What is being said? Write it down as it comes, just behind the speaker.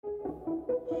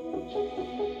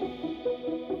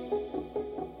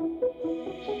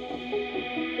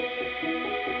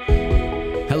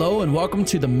and welcome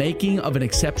to the Making of an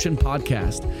Exception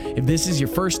podcast. If this is your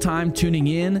first time tuning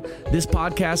in, this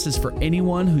podcast is for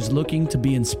anyone who's looking to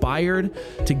be inspired,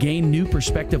 to gain new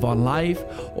perspective on life,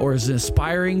 or is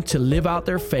aspiring to live out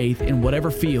their faith in whatever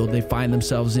field they find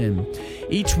themselves in.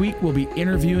 Each week, we'll be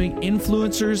interviewing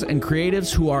influencers and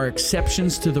creatives who are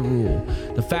exceptions to the rule.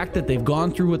 The fact that they've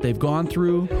gone through what they've gone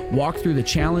through, walked through the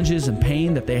challenges and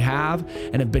pain that they have,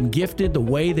 and have been gifted the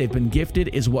way they've been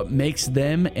gifted is what makes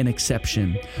them an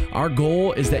exception. Our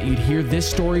goal is that you'd hear this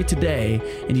story today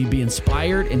and you'd be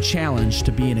inspired and challenged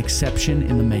to be an exception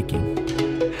in the making.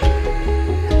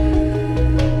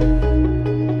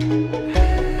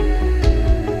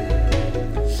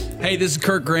 Hey, this is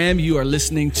Kirk Graham. You are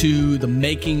listening to the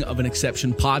Making of an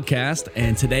Exception podcast,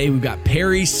 and today we've got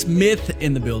Perry Smith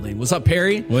in the building. What's up,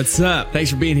 Perry? What's up? Thanks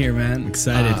for being here, man.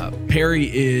 Excited.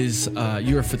 Perry is,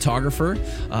 you're a photographer,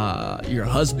 you're a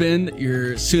husband,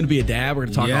 you're soon to be a dad. We're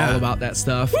going to talk all about that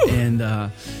stuff. Woo! And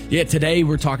today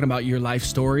we're talking about your life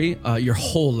story, your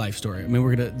whole life story. I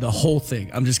mean, the whole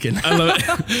thing. I'm just kidding. I love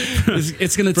it.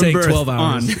 it's going to take 12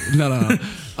 hours. No.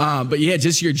 But yeah,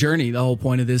 just your journey. The whole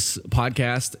point of this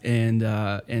podcast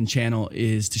and channel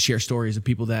is to share stories of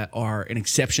people that are an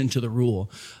exception to the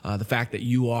rule. The fact that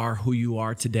you are who you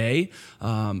are today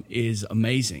is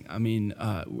amazing. I mean,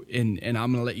 and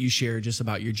I'm going to let you share just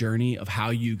about your journey of how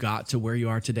you got to where you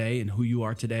are today and who you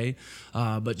are today.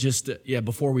 But just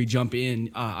before we jump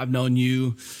in, I've known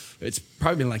you. It's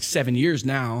probably been like 7 years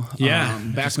now. Yeah,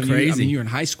 back when crazy. you were in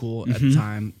high school at the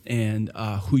time, and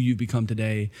who you've become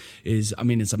today is, I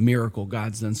mean, it's a miracle.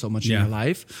 God's done so much in your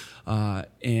life,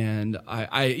 and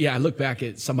I look back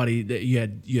at somebody that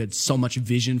you had so much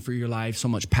vision for your life, so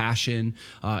much passion,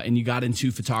 and you got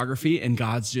into photography, and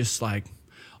God's just like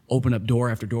open up door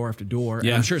after door after door. Yeah.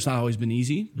 And I'm sure it's not always been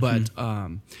easy, but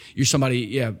you're somebody,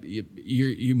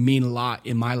 you mean a lot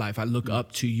in my life. I look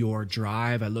up to your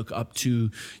drive. I look up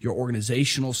to your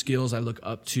organizational skills. I look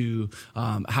up to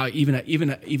how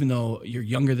even though you're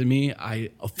younger than me, I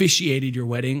officiated your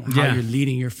wedding. How you're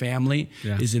leading your family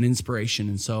is an inspiration.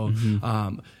 And so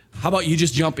how about you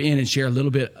just jump in and share a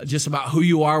little bit just about who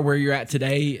you are, where you're at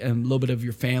today, and a little bit of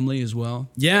your family as well?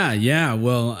 Yeah.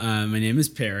 Well, my name is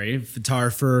Perry,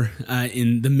 photographer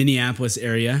in the Minneapolis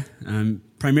area.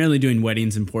 Primarily doing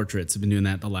weddings and portraits. I've been doing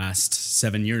that the last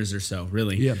 7 years or so,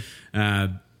 really. Yeah.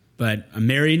 But I'm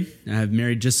married. I've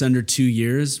married just under 2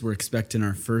 years. We're expecting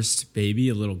our first baby,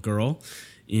 a little girl,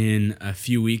 in a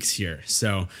few weeks here.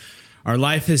 So our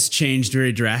life has changed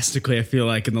very drastically, I feel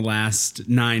like, in the last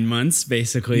 9 months,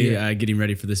 basically, getting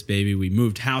ready for this baby. We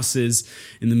moved houses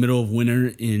in the middle of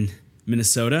winter in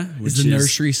Minnesota. Is the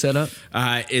nursery set up?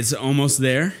 It's almost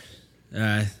there.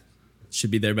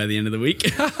 Should be there by the end of the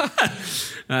week.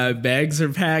 Bags are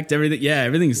packed, everything. Yeah,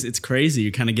 it's crazy.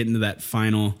 You're kind of getting to that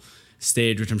final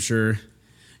stage, which I'm sure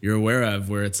you're aware of,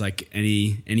 where it's like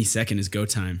any second is go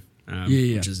time,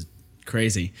 which is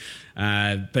crazy.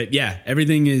 But yeah,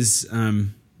 everything is,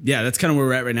 that's kind of where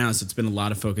we're at right now. So it's been a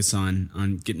lot of focus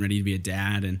on getting ready to be a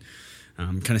dad and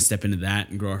kind of step into that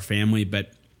and grow our family.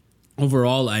 But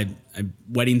overall,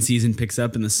 wedding season picks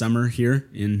up in the summer here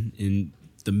in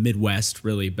the Midwest,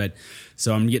 really. But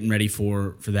so I'm getting ready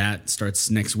for that.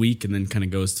 Starts next week and then kind of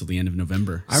goes till the end of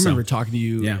November. I remember talking to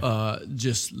you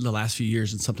just the last few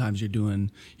years, and sometimes you're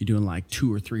doing like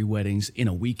 2 or 3 weddings in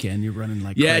a weekend. You're running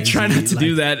like crazy. I try not to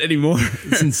do that anymore.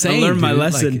 It's insane. I learned my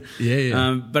lesson.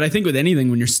 Like, but I think with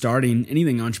anything, when you're starting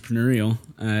anything entrepreneurial,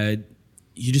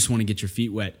 you just want to get your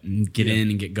feet wet and get in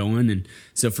and get going. And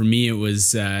so for me, it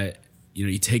was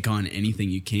you take on anything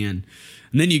you can.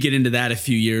 And then you get into that a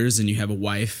few years and you have a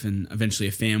wife and eventually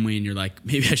a family, and you're like,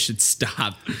 maybe I should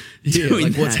stop doing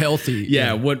like that. What's healthy?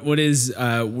 Yeah. What is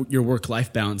your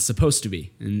work-life balance supposed to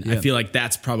be? And I feel like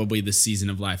that's probably the season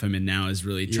of life I'm in now, is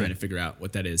really trying to figure out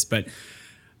what that is. But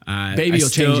baby will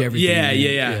change everything. Yeah.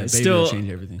 Baby will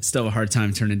change everything. Still have a hard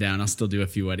time turning down. I'll still do a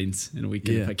few weddings in a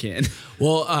weekend if I can.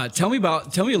 Well, tell me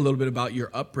a little bit about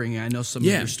your upbringing. I know some of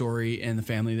your story and the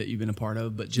family that you've been a part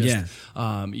of, but just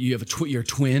you have you're a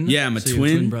twin. Yeah, I'm a twin. You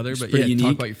have a twin brother. But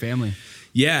talk about your family.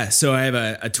 Yeah, so I have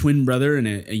a twin brother and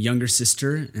a younger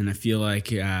sister, and I feel like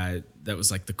that was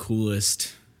like the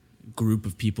coolest group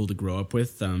of people to grow up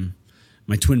with.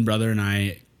 My twin brother and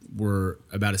I were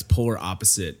about as polar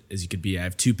opposite as you could be. I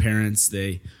have 2 parents.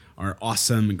 They are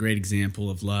awesome, a great example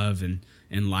of love and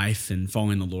life and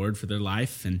following the Lord for their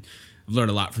life. And I've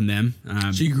learned a lot from them.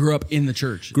 So you grew up in the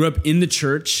church? Grew up in the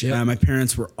church. Yep. My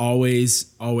parents were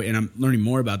always, and I'm learning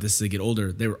more about this as I get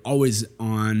older, they were always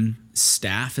on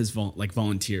staff as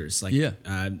volunteers,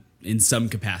 in some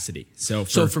capacity. So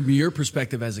from your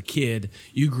perspective as a kid,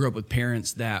 you grew up with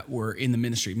parents that were in the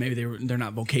ministry. Maybe they're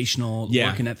not vocational,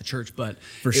 working at the church, but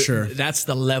for sure, that's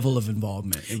the level of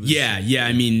involvement. It was, yeah.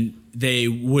 I mean, they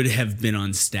would have been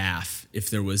on staff if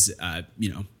there was,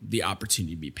 the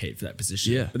opportunity to be paid for that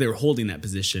position. Yeah. But they were holding that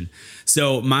position.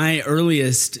 So my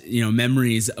earliest,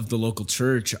 memories of the local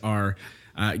church are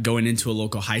going into a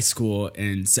local high school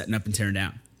and setting up and tearing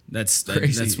down. That's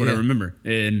what I remember.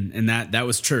 And that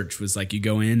was church, was like you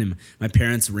go in, and my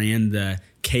parents ran the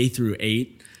K through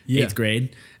 8th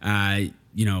grade,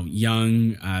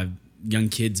 young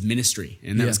kids ministry.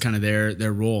 And that was kind of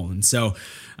their role. And so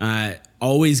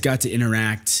always got to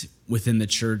interact within the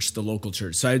church, the local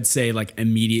church. So I'd say like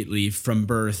immediately from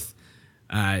birth,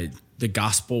 the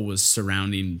gospel was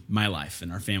surrounding my life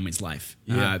and our family's life.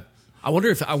 Yeah. I wonder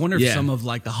if some of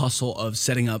like the hustle of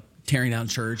setting up, tearing down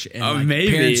church, and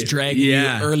maybe parents dragging you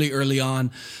early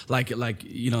on, I don't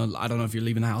know if you're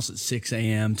leaving the house at 6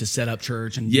 a.m. to set up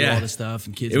church and do all this stuff,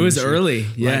 and kids. It was early,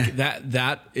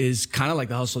 that is kind of like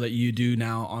the hustle that you do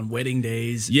now on wedding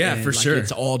days. Yeah, for sure.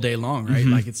 It's all day long, right?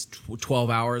 Like it's 12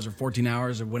 hours or 14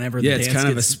 hours or whenever the dance it's kind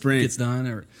of a sprint gets done,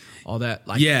 or all that.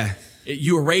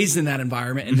 You were raised in that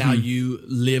environment, and now you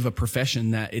live a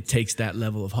profession that it takes that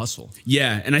level of hustle.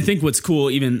 Yeah, and I think what's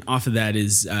cool, even off of that,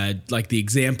 is like the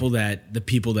example that the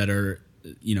people that are,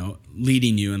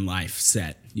 leading you in life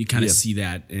set. You kind of see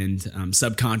that, and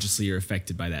subconsciously you're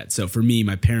affected by that. So for me,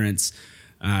 my parents,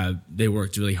 they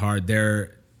worked really hard.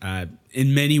 They're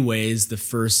in many ways the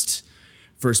first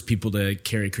people to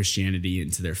carry Christianity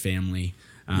into their family,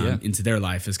 into their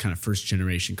life as kind of first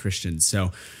generation Christians.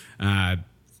 So.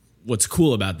 What's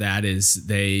cool about that is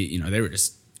they were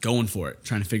just going for it,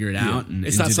 trying to figure it out. And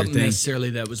it's not something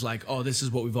necessarily that was like, oh, this is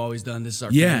what we've always done. This is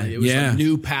our family. It was a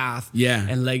new path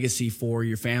and legacy for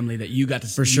your family that you got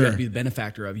to you got to be the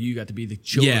benefactor of. You got to be the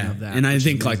children of that. And I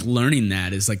think like learning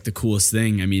that is like the coolest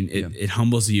thing. I mean, it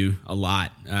humbles you a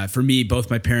lot. For me,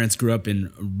 both my parents grew up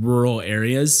in rural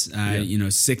areas,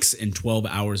 6 and 12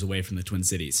 hours away from the Twin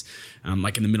Cities.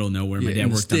 Like in the middle of nowhere. My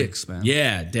dad worked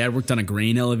Dad worked on a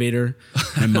grain elevator.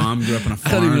 My mom grew up on a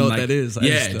farm. I don't even know what that is.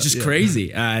 Just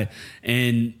crazy.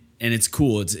 And it's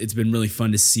cool. It's been really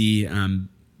fun to see,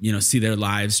 see their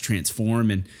lives transform.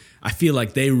 And I feel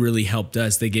like they really helped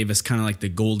us. They gave us kind of like the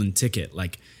golden ticket.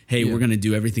 Like, hey, we're going to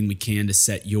do everything we can to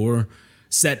set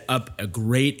up a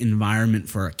great environment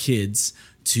for our kids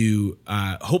to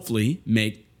hopefully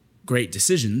make great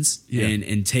decisions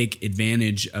and take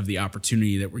advantage of the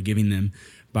opportunity that we're giving them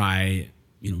by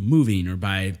moving or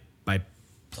by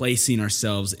placing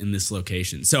ourselves in this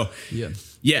location. So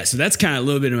so that's kind of a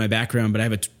little bit of my background. But I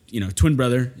have a twin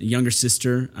brother, a younger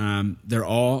sister. They're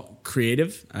all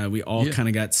creative. We all kind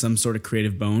of got some sort of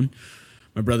creative bone.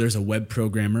 My brother's a web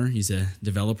programmer. He's a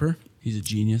developer. He's a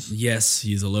genius. Yes,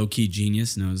 he's a low-key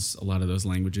genius. Knows a lot of those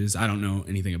languages. I don't know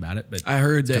anything about it, but I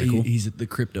heard that he's the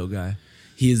crypto guy.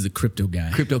 He is the crypto guy.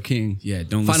 Crypto King. Yeah,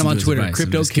 don't find him on Twitter. Advice.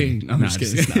 Crypto King. No, I'm just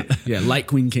kidding. It's not. Yeah,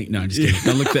 Litecoin King. No, I'm just kidding.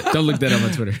 Don't look that up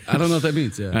on Twitter. I don't know what that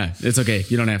means. Yeah, it's okay.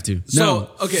 You don't have to.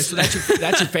 So that's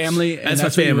your family, and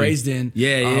that's what you're raised in.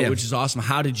 Yeah. Which is awesome.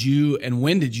 How did you and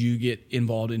when did you get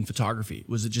involved in photography?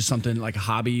 Was it just something like a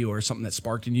hobby or something that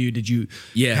sparked in you? Did you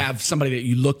have somebody that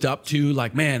you looked up to?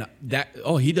 Like, man,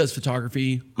 he does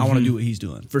photography. I want to do what he's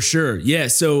doing. For sure. Yeah.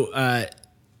 So.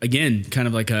 Again, kind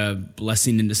of like a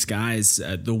blessing in disguise.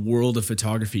 The world of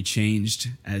photography changed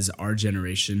as our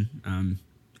generation,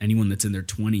 anyone that's in their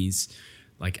 20s,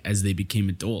 like as they became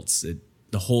adults,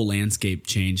 the whole landscape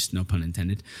changed, no pun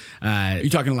intended. Are you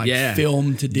talking like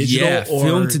film to digital? Yeah,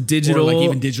 film to digital. Or like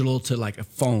even digital to like a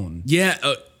phone? Yeah,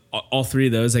 all three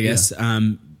of those, I guess.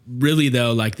 Really,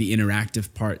 though, like the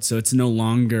interactive part. So it's no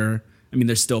longer,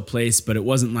 there's still a place, but it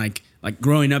wasn't like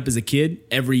growing up as a kid,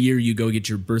 every year you go get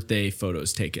your birthday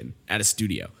photos taken at a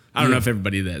studio. I don't know if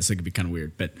everybody did that, so it could be kind of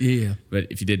weird, but but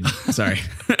if you didn't, sorry.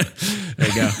 There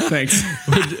you go. Thanks.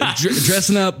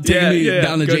 Dressing up, taking me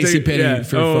down to JCPenney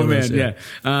for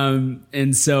photos.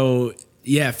 And so,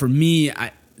 for me,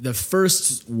 the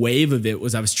first wave of it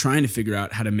was I was trying to figure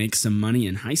out how to make some money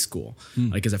in high school.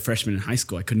 Like as a freshman in high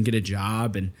school, I couldn't get a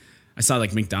job, and I saw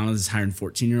like McDonald's is hiring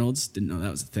 14-year-olds. Didn't know that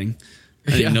was a thing.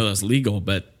 I didn't know that was legal,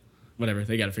 but whatever,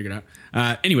 they got to figure it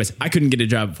out. Anyways, I couldn't get a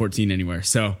job at 14 anywhere.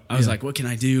 So I was like, what can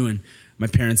I do? And my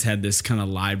parents had this kind of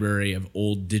library of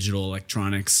old digital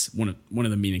electronics, one of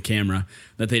them being a camera,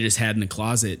 that they just had in the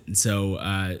closet. And so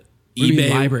eBay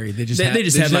library. They just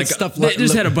had like stuff. They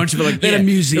just had a bunch of it. Like they had a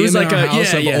museum. It was like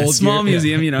a old small gear.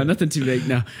 museum. You know, nothing too big.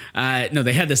 No, no.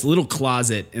 They had this little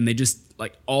closet, and they just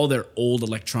like all their old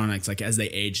electronics. Like as they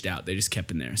aged out, they just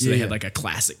kept in there. So they had like a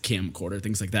classic camcorder,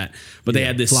 things like that. But they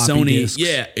had this floppy Sony. discs.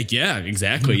 Yeah,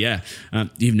 exactly. Yeah. Do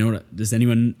you even know what? Does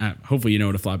anyone? Hopefully, you know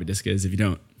what a floppy disk is. If you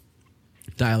don't,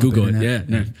 Dial-up Google it.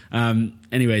 internet. Yeah.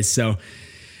 Anyways, so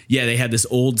yeah, they had this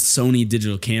old Sony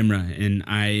digital camera, and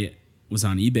I was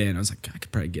on eBay, and I was like, I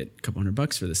could probably get a couple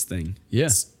 $100 for this thing. Yeah.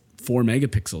 It's 4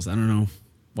 megapixels. I don't know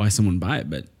why someone would buy it,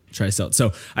 but try to sell it.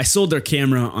 So I sold their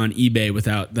camera on eBay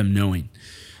without them knowing.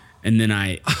 And then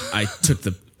I took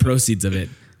the proceeds of it,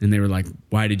 and they were like,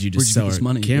 why did you just sell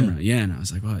our camera? Yeah. And I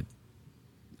was like, well,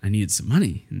 I needed some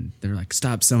money. And they were like,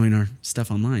 stop selling our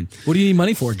stuff online. What do you need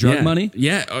money for? Drug money?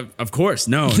 Yeah, of course.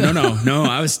 No.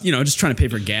 I was, just trying to pay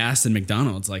for gas and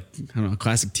McDonald's, like, I don't know,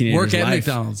 classic teenager's Work at life.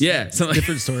 McDonald's. Yeah.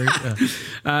 Different story.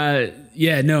 So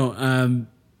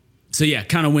yeah,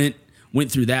 kind of went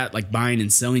through that like buying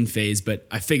and selling phase, but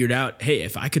I figured out, hey,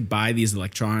 if I could buy these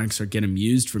electronics or get them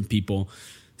used from people,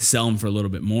 sell them for a little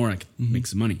bit more, I could make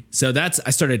some money. So I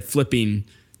started flipping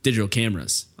digital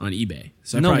cameras on eBay.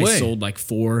 So I probably sold like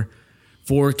four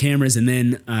cameras, and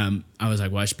then I was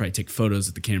like, well, I should probably take photos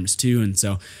of the cameras too. And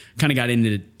so kind of got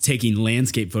into taking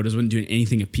landscape photos, wasn't doing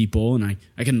anything of people. And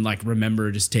I can like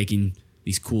remember just taking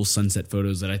these cool sunset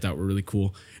photos that I thought were really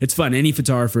cool. It's fun. Any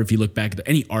photographer, if you look back at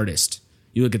any artist,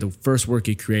 you look at the first work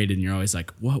you created and you're always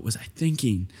like, what was I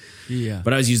thinking? Yeah.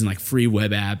 But I was using like free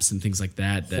web apps and things like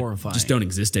that Horrifying. Just don't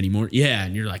exist anymore. Yeah.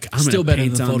 And you're like, I'm still gonna better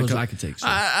paint than the on photos I could take. So.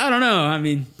 I don't know. I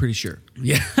mean, pretty sure.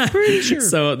 Yeah. Pretty sure.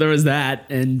 So there was that,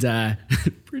 and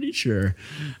pretty sure.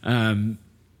 So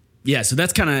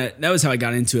that was how I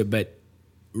got into it. But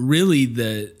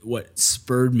really what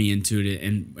spurred me into it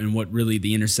and what really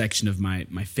the intersection of my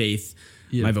faith,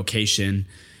 my vocation,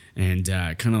 and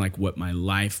kind of like what my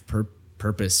life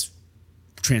purpose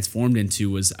transformed into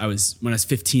was when I was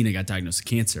 15, I got diagnosed with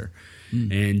cancer.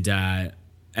 And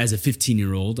as a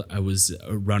 15-year-old, I was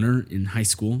a runner in high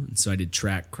school. And so I did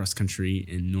track, cross country,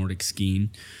 and Nordic skiing,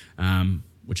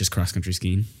 which is cross country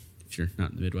skiing if you're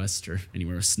not in the Midwest or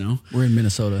anywhere with snow. We're in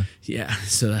Minnesota. Yeah.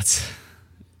 So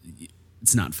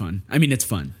it's not fun. I mean, it's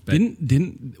fun. But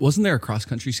wasn't there a cross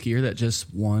country skier that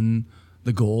just won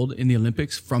the gold in the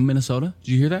Olympics from Minnesota?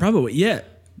 Did you hear that? Probably. Yeah.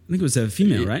 I think it was a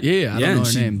female, right? Yeah. I don't know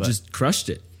her name, but just crushed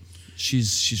it.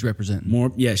 She's representing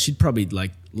more. Yeah. She'd probably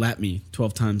like lap me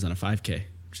 12 times on a 5K,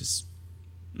 which is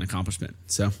an accomplishment.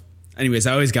 So anyways,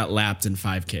 I always got lapped in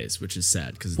 5Ks, which is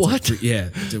sad. Cause what? Like, yeah.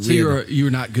 So you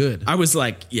were not good. I was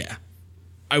like,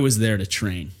 I was there to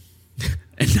train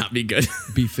and not be good.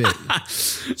 Be fit.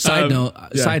 Side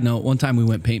note, one time we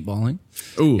went paintballing.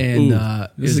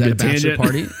 It was at a bachelor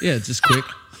party. Yeah, just quick.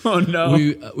 Oh no.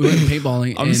 We went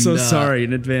paintballing. I'm so sorry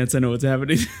in advance. I know what's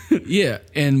happening. Yeah,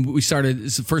 and we started.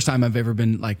 It's the first time I've ever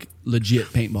been like legit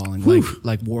paintballing,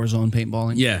 like Warzone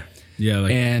paintballing. Yeah. Yeah,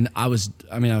 and I was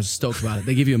stoked about it.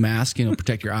 They give you a mask,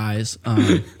 protect your eyes.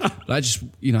 But I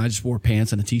just wore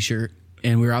pants and a t-shirt,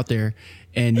 and we were out there.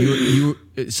 And you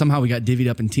somehow we got divvied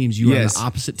up in teams. You were on the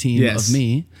opposite team of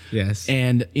me. Yes.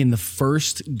 And in the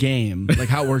first game, like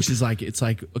how it works is like it's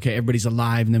like okay, everybody's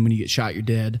alive, and then when you get shot, you're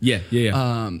dead. Yeah.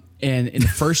 And in the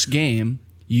first game,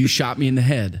 you shot me in the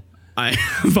head. I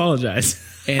apologize.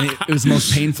 And it was the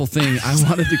most painful thing. I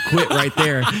wanted to quit right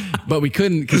there, but we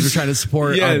couldn't because we're trying to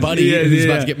support our buddy who's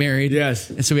about to get married. Yes.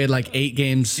 And so we had like 8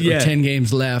 games or 10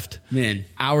 games left. Man.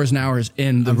 Hours and hours.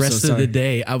 And the rest of the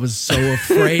day, I was so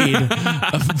afraid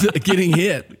of getting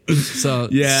hit. So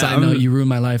side note, you ruined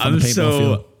my life on the paintball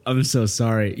field. I'm so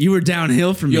sorry. You were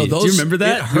downhill from me. Do you remember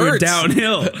that? It hurts. You were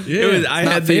downhill.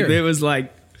 It was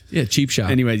like... Yeah, cheap shot.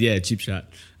 Anyway, cheap shot.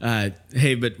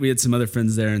 Hey, but we had some other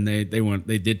friends there, and they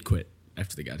did quit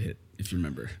after they got hit, if you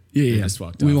remember. Yeah. Just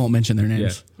walked we off. won't mention their names.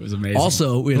 Yeah, it was amazing.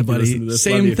 Also, we had a buddy,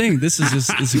 same thing. This is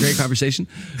a great conversation.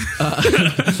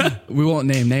 We won't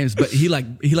name names, but he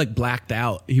blacked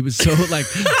out. He was so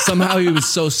somehow he was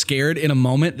so scared in a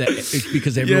moment that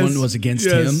because everyone was against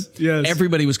him. Yes.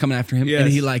 Everybody was coming after him, and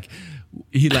he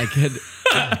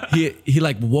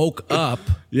woke up.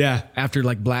 Yeah. After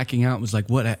blacking out, was like,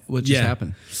 what just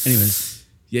happened? Anyways.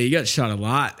 Yeah, you got shot a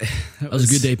lot. That was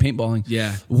a good day paintballing.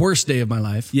 Yeah. Worst day of my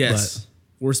life. Yes.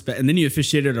 Worst. And then you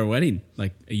officiated our wedding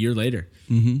like a year later.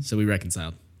 Mm-hmm. So we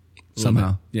reconciled.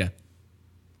 Somehow. Yeah.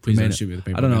 Please don't shoot me with a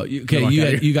paintball. I don't know.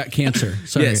 You got cancer.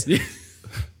 Sorry. Yes.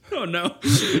 Oh, no.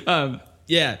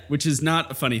 Which is not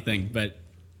a funny thing, but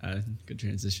good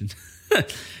transition.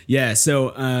 Yeah.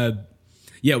 So,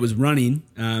 it was running.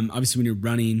 Obviously, when you're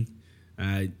running,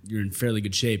 you're in fairly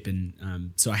good shape.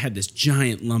 And so I had this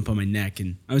giant lump on my neck,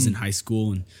 and I was in high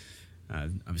school, and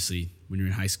Obviously, when you're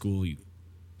in high school, you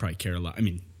probably care a lot. I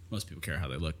mean, most people care how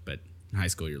they look, but in high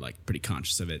school, you're like pretty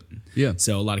conscious of it. Yeah.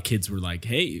 So a lot of kids were like,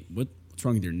 "Hey, what's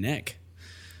wrong with your neck?"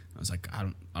 I was like, "I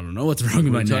don't know what's wrong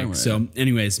with my neck." So,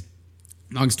 anyways,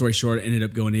 long story short, ended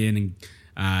up going in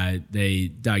and they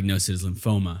diagnosed it as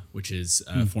lymphoma, which is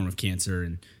a form of cancer,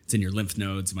 and it's in your lymph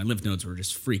nodes. My lymph nodes were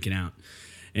just freaking out.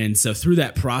 And so through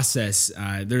that process,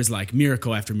 there's like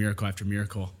miracle after miracle after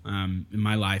miracle in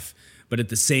my life. But at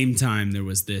the same time, there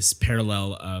was this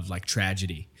parallel of like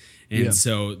tragedy. And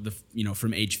so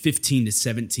from age 15 to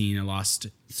 17, I lost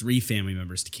 3 family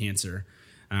members to cancer.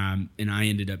 And I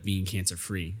ended up being cancer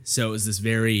free. So it was this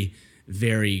very,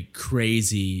 very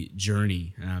crazy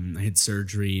journey. I had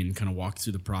surgery and kind of walked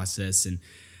through the process, and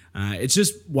it's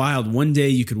just wild. One day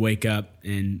you could wake up,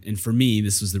 and for me,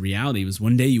 this was the reality. It was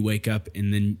one day you wake up,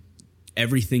 and then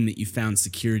everything that you found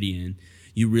security in,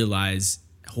 you realize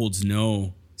holds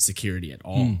no security at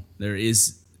all. There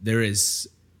is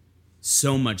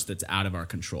so much that's out of our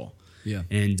control. Yeah.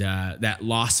 And that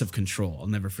loss of control, I'll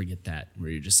never forget that, where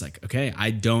you're just like, okay,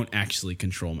 I don't actually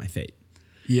control my fate.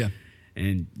 Yeah.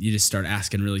 And you just start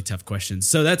asking really tough questions.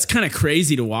 So that's kind of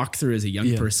crazy to walk through as a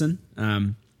young person.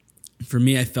 For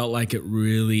me, I felt like it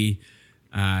really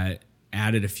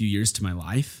added a few years to my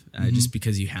life, just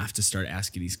because you have to start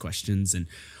asking these questions and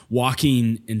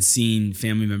walking and seeing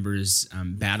family members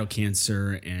battle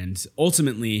cancer and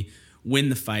ultimately win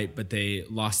the fight, but they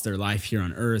lost their life here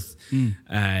on earth.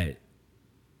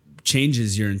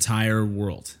 Changes your entire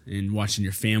world, and watching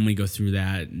your family go through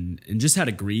that and just how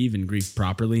to grieve and grieve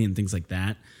properly and things like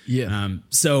that. Yeah.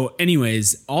 So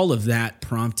anyways, all of that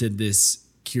prompted this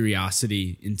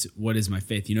curiosity into what is my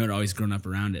faith. I'd always grown up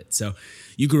around it. So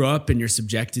you grow up and you're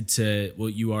subjected to, well,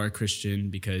 you are a Christian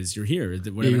because you're here.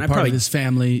 Whatever. You're part of this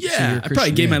family. Yeah. I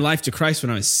probably gave my life to Christ when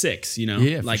I was 6,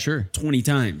 Yeah, like for sure. 20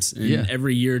 times. And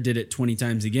every year did it 20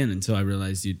 times again until I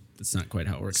realized, that's not quite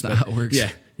how it works. That's not how it works.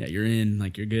 Yeah. Yeah. You're in,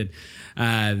 like, you're good.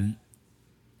 And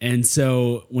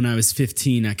so when I was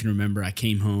 15, I can remember I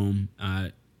came home,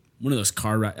 one of those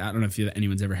car rides. I don't know if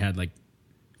anyone's ever had, like,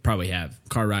 probably have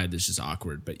car ride that's just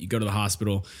awkward, but you go to the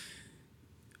hospital,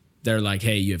 they're like,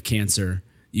 hey, you have cancer.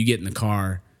 You get in the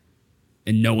car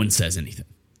and no one says anything.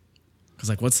 I was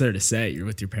like, what's there to say? You're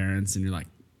with your parents and you're like,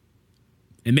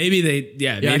 and maybe maybe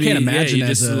I can't imagine you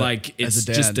as just a, like, as it's a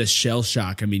dad. just a shell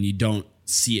shock. I mean, you don't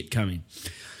see it coming.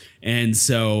 And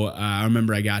so I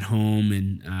remember I got home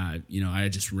and, I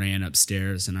just ran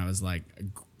upstairs and I was like,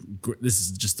 this is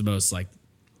just the most like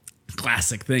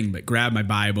classic thing, but grabbed my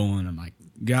Bible and I'm like,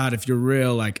 God, if you're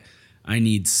real, like, I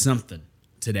need something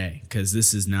today because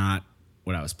this is not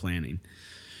what I was planning.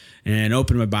 And I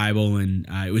opened my Bible and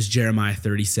it was Jeremiah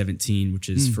 30:17, which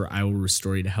is, for I will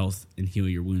restore you to health and heal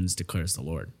your wounds, declares the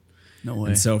Lord. No way.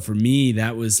 And so for me,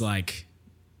 that was like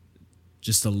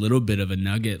just a little bit of a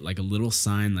nugget, like a little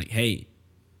sign, like, hey,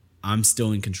 I'm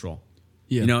still in control.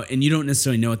 Yeah. And you don't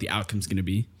necessarily know what the outcome's going to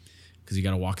be because you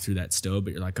got to walk through that still,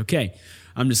 but you're like, okay,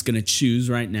 I'm just going to choose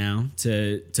right now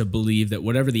to believe that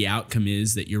whatever the outcome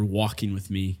is, that you're walking with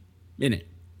me in it.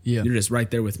 Yeah. You're just right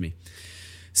there with me.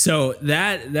 So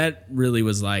that really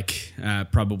was like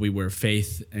probably where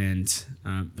faith and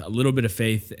a little bit of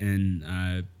faith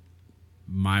and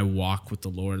my walk with the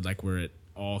Lord, like where it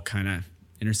all kind of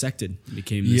intersected. It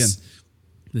became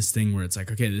this thing where it's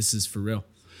like, okay, this is for real.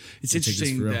 It's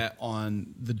interesting that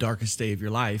on the darkest day of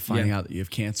your life, finding out that you have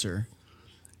cancer,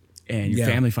 and your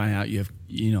family finding out you have,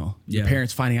 your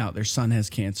parents finding out their son has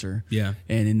cancer. Yeah.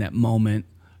 And in that moment,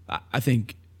 I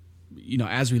think,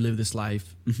 as we live this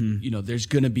life, there's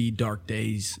going to be dark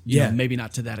days. You know, maybe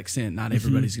not to that extent. Not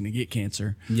everybody's going to get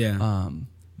cancer. Yeah.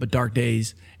 But dark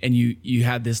days, and you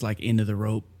had this like end of the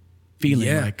rope feeling,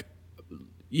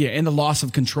 and the loss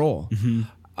of control.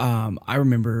 I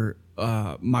remember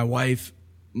my wife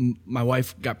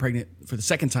got pregnant for the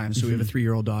second time. So we have a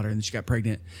 3-year-old daughter, and she got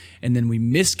pregnant, and then we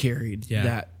miscarried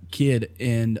that kid.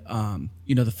 And,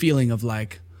 the feeling of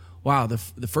like, wow, the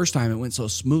first time it went so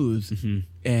smooth,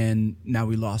 and now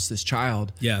we lost this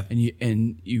child. Yeah.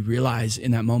 And you realize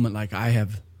in that moment, like I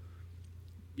have,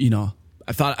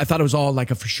 I thought it was all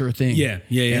like a for sure thing. Yeah.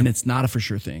 And it's not a for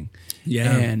sure thing.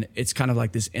 Yeah. And it's kind of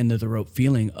like this end of the rope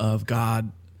feeling of,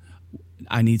 God,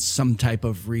 I need some type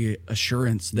of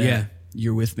reassurance that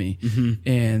you're with me.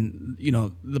 And,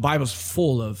 the Bible's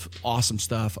full of awesome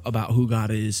stuff about who God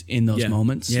is in those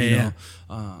moments.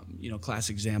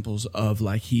 Classic examples of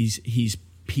like, he's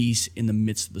peace in the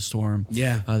midst of the storm.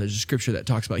 There's a scripture that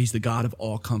talks about he's the God of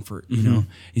all comfort.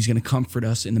 He's going to comfort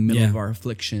us in the middle of our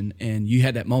affliction. And you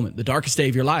had that moment, the darkest day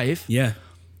of your life.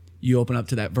 You open up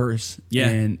to that verse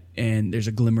and there's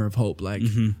a glimmer of hope. Like,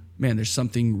 man, there's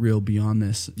something real beyond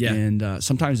this. Yeah. And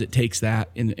sometimes it takes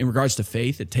that in regards to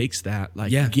faith, it takes that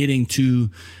like getting to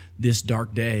this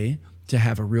dark day to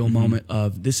have a real moment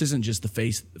of this isn't just the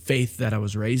faith that I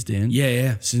was raised in.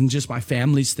 Yeah. This isn't just my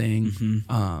family's thing.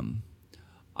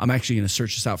 I'm actually going to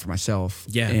search this out for myself.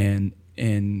 Yeah.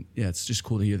 And yeah, it's just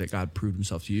cool to hear that God proved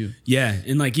himself to you. Yeah.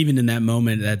 And like even in that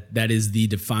moment, that is the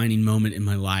defining moment in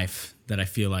my life that I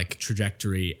feel like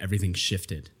trajectory, everything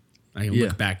shifted. I can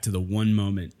look back to the one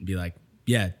moment and be like,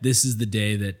 yeah, this is the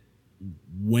day that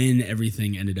when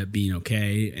everything ended up being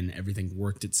okay and everything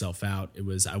worked itself out, it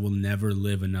was, I will never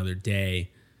live another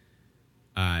day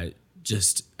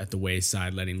just at the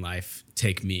wayside, letting life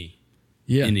take me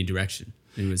in any direction.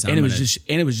 It was, and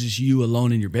it was just you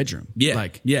alone in your bedroom. Yeah.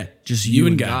 Like, just you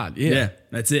and God. Yeah.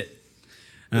 That's it.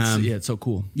 It's so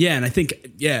cool. Yeah. And I think,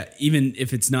 even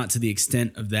if it's not to the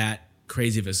extent of that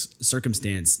crazy of a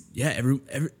circumstance,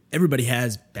 everybody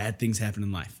has bad things happen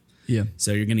in life. Yeah.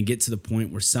 So you're going to get to the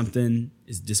point where something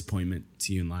is disappointment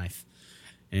to you in life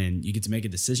and you get to make a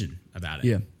decision about it.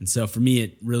 Yeah. And so for me,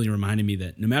 it really reminded me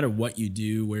that no matter what you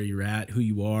do, where you're at, who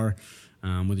you are,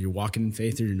 whether you're walking in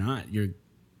faith or you're not,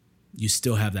 you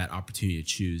still have that opportunity to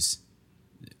choose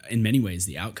in many ways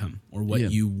the outcome or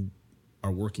what you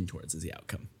are working towards as the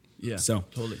outcome. Yeah. So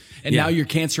totally. And now you're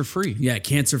cancer free. Yeah.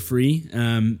 Cancer free.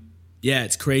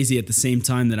 It's crazy. At the same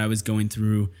time that I was going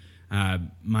through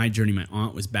my journey, my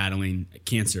aunt was battling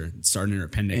cancer, starting in her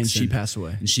appendix. And she passed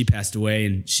away. And she passed away.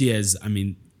 And she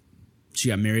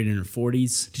got married in her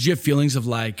 40s. Did you have feelings of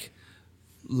why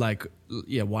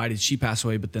did she pass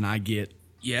away, but then I get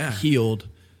healed?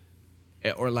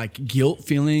 Or like guilt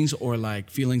feelings or like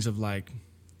feelings of like...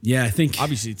 Yeah, I think...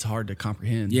 Obviously, it's hard to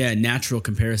comprehend. Yeah, natural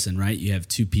comparison, right? You have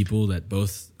two people that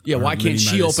both... Yeah, why can't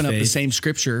she open up the same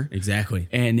scripture? Exactly.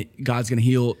 And God's going to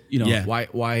heal,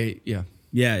 why, yeah.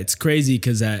 Yeah, it's crazy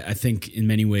because I think in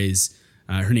many ways,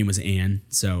 her name was Anne.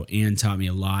 So Anne taught me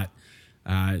a lot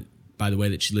by the way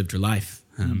that she lived her life.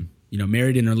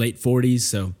 Married in her late 40s,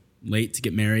 so late to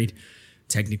get married.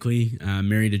 Technically,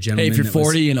 married a gentleman. Hey, if you're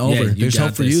 40 and over, there's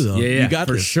hope for you, though. Yeah, you got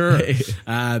for this. Sure.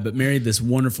 But married this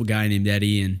wonderful guy named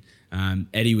Eddie, and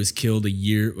Eddie was killed a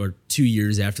year or 2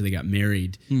 years after they got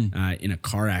married in a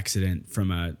car accident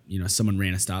from someone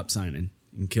ran a stop sign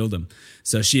and killed him.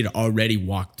 So she had already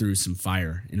walked through some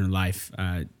fire in her life,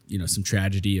 some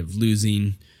tragedy of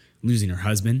losing her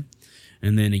husband.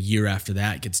 And then a year after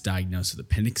that gets diagnosed with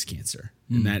appendix cancer.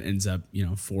 And that ends up,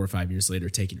 4 or 5 years later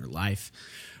taking her life.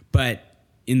 But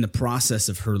in the process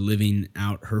of her living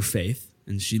out her faith,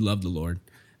 and she loved the Lord,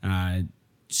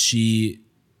 she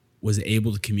was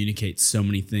able to communicate so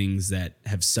many things that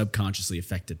have subconsciously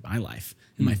affected my life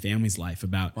and my family's life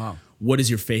about what does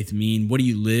your faith mean? What do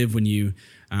you live when you...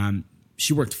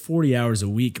 she worked 40 hours a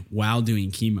week while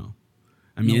doing chemo.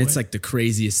 I mean, it's like the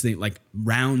craziest thing, like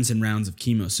rounds and rounds of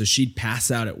chemo. So she'd pass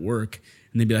out at work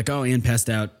and they'd be like, oh, Ann passed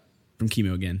out from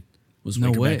chemo again. We'll just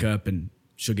wake her back up and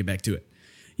she'll get back to it.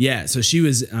 Yeah, so she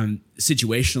was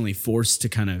situationally forced to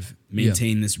kind of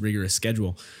maintain this rigorous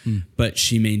schedule, but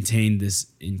she maintained this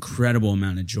incredible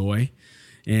amount of joy.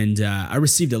 And I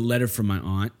received a letter from my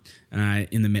aunt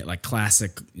in the like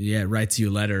classic, writes you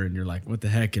a letter, and you're like, what the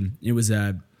heck? And it was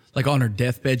like on her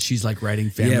deathbed, she's like writing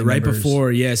family right members.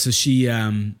 before, So she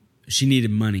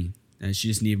needed money. She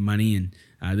just needed money, and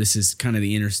this is kind of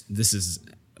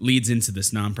leads into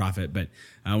this nonprofit, but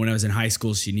when I was in high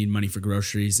school, she needed money for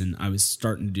groceries, and I was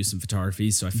starting to do some photography,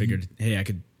 so I figured, hey, I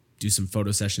could do some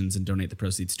photo sessions and donate the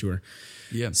proceeds to her.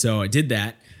 Yeah. So I did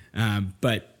that,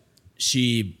 but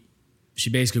she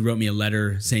basically wrote me a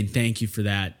letter saying thank you for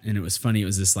that, and it was funny. It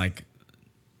was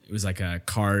like a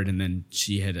card, and then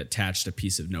she had attached a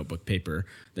piece of notebook paper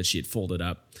that she had folded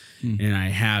up, and I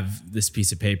have this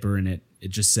piece of paper, and it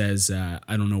just says,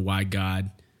 I don't know why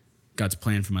God's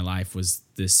plan for my life was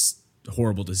this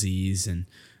horrible disease and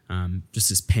just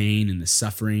this pain and this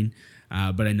suffering.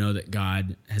 But I know that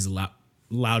God has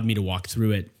allowed me to walk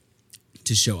through it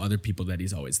to show other people that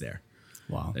he's always there.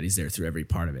 Wow. That he's there through every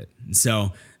part of it. And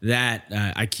so that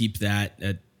I keep that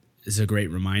as a great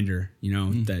reminder,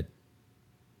 that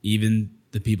even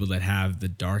the people that have the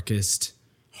darkest,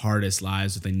 hardest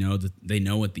lives, that they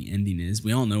know what the ending is.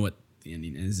 We all know what the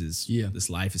ending is this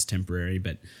life is temporary,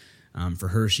 but for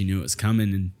her, she knew it was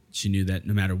coming, and she knew that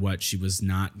no matter what, she was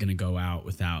not going to go out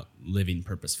without living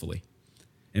purposefully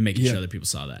and making sure other people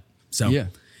saw that. So,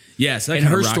 so and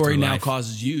her story now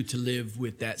causes you to live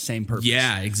with that same purpose.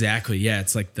 Yeah, exactly. Yeah,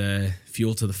 it's like the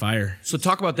fuel to the fire. So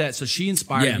talk about that. So she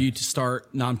inspired you to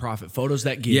start nonprofit Photos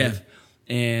That Give.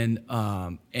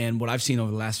 And what I've seen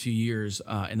over the last few years,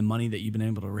 and the money that you've been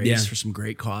able to raise for some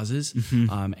great causes,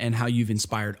 and how you've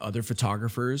inspired other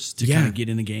photographers to kind of get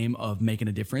in the game of making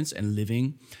a difference and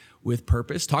living with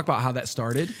purpose. Talk about how that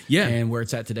started and where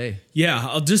it's at today. Yeah,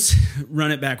 I'll just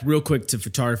run it back real quick to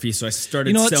photography. So I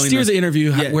started selling steer the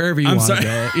interview wherever you want to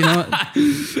go. You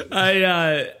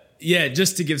know,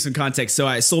 just to give some context. So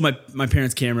I sold my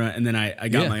parents' camera, and then I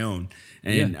got my own.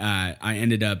 And I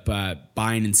ended up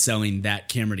buying and selling that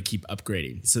camera to keep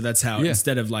upgrading. So that's how,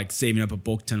 instead of like saving up a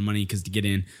bulk ton of money, because to get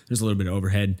in, there's a little bit of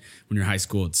overhead. When you're in high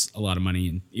school, it's a lot of money.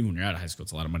 And even when you're out of high school,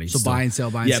 it's a lot of money. So buy and sell,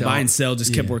 buy and sell,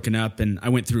 just kept working up. And I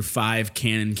went through 5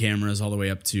 Canon cameras all the way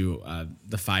up to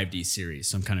the 5D series.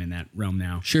 So I'm kind of in that realm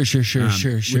now. Sure. Which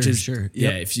is, sure. Yeah,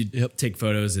 if you take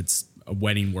photos, it's a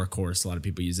wedding workhorse. A lot of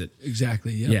people use it.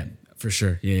 Exactly. Yeah. For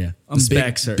sure. Yeah. The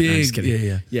specs are big. No, just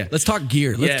kidding. Yeah. Let's talk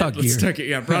gear. Let's talk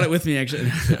gear. I brought it with me actually.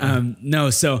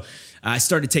 So I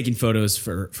started taking photos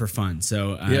for fun.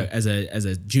 So as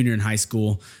a junior in high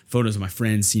school, photos of my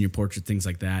friends, senior portrait, things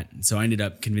like that. And so I ended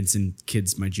up convincing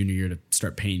kids my junior year to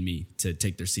start paying me to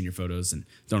take their senior photos, and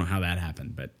don't know how that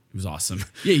happened, but it was awesome.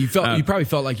 Yeah, you probably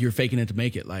felt like you were faking it to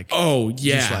make it. Like, oh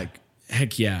yeah. Just like,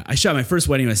 heck yeah. I shot my first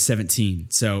wedding when I was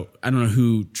 17. So I don't know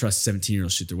who trusts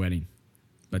 17-year-olds shoot their wedding.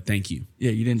 But thank you.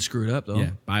 Yeah, you didn't screw it up, though.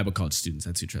 Yeah, Bible college students.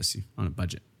 That's who trusts you on a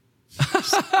budget.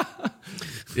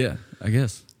 Yeah, I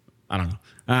guess. I don't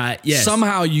know. Yes.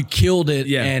 Somehow you killed it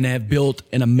and have built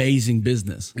an amazing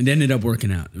business. It ended up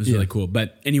working out. It was really cool.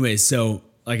 But anyways, so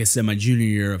like I said, my junior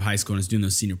year of high school, and I was doing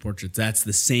those senior portraits. That's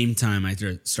the same time I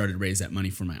started to raise that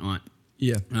money for my aunt.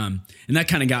 Yeah. And that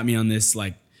kind of got me on this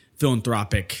like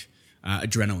philanthropic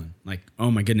adrenaline. Like, oh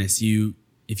my goodness,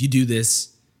 if you do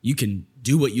this, you can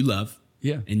do what you love.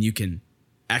 Yeah. And you can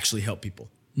actually help people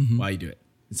while you do it.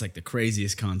 It's like the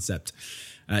craziest concept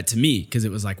to me, because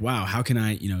it was like, wow, how can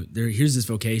I, here's this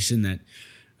vocation that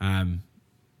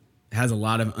has a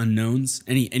lot of unknowns.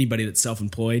 Anybody that's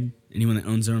self-employed, anyone that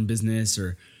owns their own business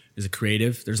or is a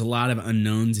creative, there's a lot of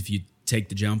unknowns. If you take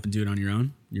the jump and do it on your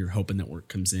own, you're hoping that work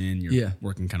comes in, you're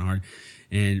working kind of hard.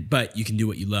 But you can do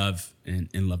what you love and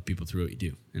love people through what you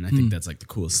do. And I think that's like the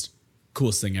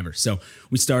coolest thing ever. So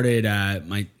we started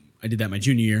I did that my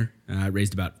junior year. I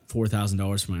raised about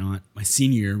 $4,000 for my aunt. My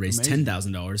senior year, raised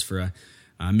 $10,000 for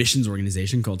a missions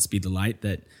organization called Speed the Light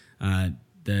that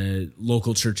the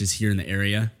local churches here in the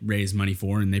area raise money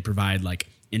for, and they provide like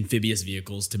amphibious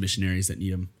vehicles to missionaries that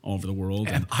need them all over the world.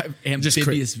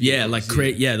 Amphibious vehicles. Yeah, like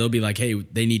they'll be like, hey,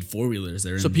 they need 4-wheelers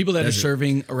there. So people that are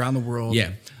serving around the world.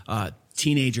 Yeah.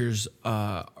 Teenagers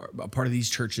are a part of these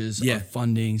churches are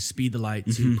funding Speed the Light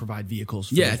to provide vehicles.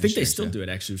 For I think they still do it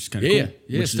actually, which is kind of cool.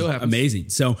 Yeah, it still happens. Amazing.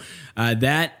 So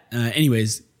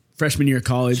anyways, freshman year of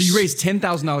college. So you raised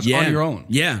 $10,000 on your own?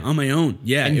 Yeah, on my own.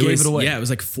 Yeah. And gave it away? Yeah, it was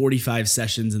like 45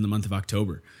 sessions in the month of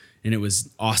October, and it was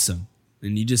awesome.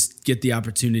 And you just get the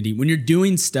opportunity. When you're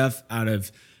doing stuff out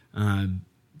of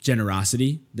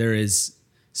generosity, there is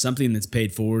something that's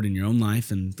paid forward in your own life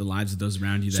and the lives of those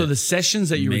around you. So the sessions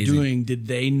that you were doing, did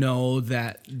they know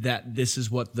that this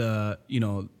is what their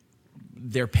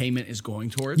payment is going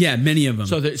towards? Yeah, many of them.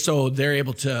 So they're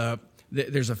able to.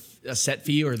 There's a set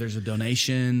fee, or there's a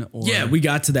donation. Or yeah, we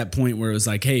got to that point where it was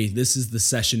like, hey, this is the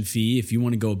session fee. If you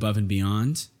want to go above and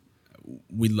beyond,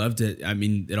 we'd love to. I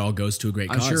mean, it all goes to a great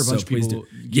cause. I'm sure a bunch of people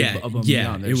give above and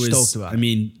beyond. They're stoked about it. I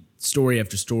mean, story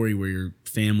after story where your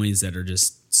families that are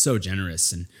just so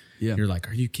generous, and you're like,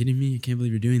 are you kidding me? I can't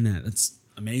believe you're doing that. That's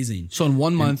amazing. So in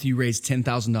 1 month, you raised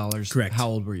 $10,000. Correct. How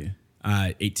old were you?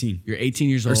 18. You're 18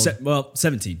 years old.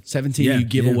 17. 17. You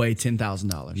give away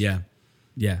 $10,000.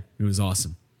 Yeah. It was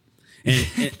awesome. And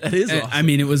that is awesome. I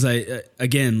mean, it was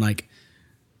again, like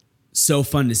so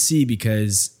fun to see,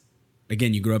 because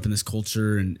again, you grow up in this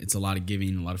culture and it's a lot of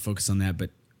giving, a lot of focus on that.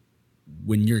 But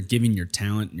when you're giving your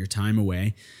talent and your time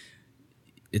away,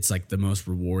 it's like the most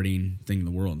rewarding thing in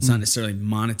the world. It's not necessarily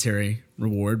monetary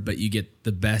reward, but you get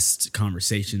the best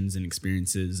conversations and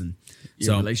experiences. And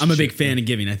so I'm a big fan of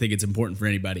giving. I think it's important for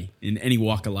anybody in any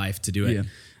walk of life to do it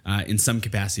in some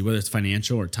capacity, whether it's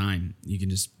financial or time. You can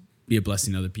just be a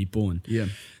blessing to other people.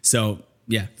 And so,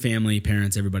 family,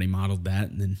 parents, everybody modeled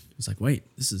that. And then it was like, wait,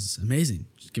 this is amazing.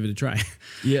 Just give it a try.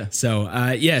 Yeah. So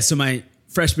my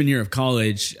freshman year of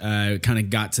college, kind of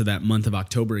got to that month of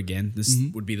October again. This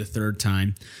would be the third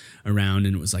time around,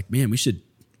 and it was like, man, we should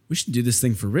do this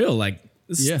thing for real. Like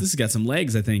this has got some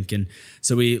legs, I think. And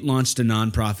so we launched a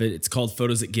nonprofit. It's called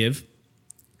Photos That Give,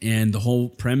 and the whole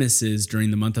premise is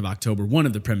during the month of October. One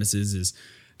of the premises is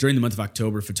during the month of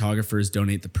October, photographers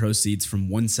donate the proceeds from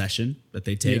one session that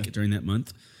they take during that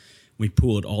month. We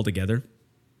pool it all together,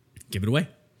 give it away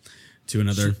to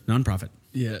another nonprofit.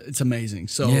 Yeah, it's amazing.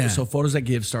 So, so Photos That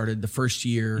Give started the first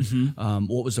year.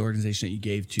 What was the organization that you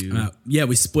gave to?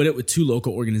 We split it with 2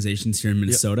 local organizations here in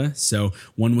Minnesota. Yep. So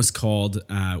one was called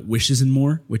Wishes and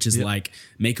More, which is like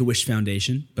Make-A-Wish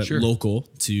Foundation, but local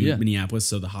to Minneapolis.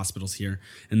 So the hospital's here.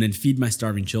 And then Feed My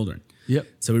Starving Children. Yep.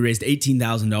 So we raised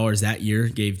 $18,000 that year,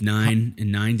 gave $9,000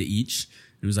 and $9,000 to each.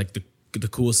 It was like the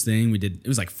coolest thing we did. It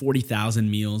was like 40,000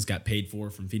 meals got paid for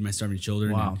from Feed My Starving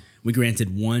Children. Wow. And we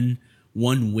granted one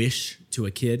wish to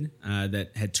a kid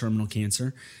that had terminal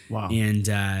cancer. Wow.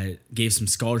 And gave some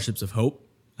scholarships of hope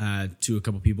to a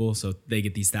couple people. So they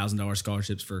get these $1,000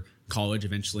 scholarships for college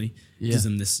eventually. Gives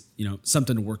them this,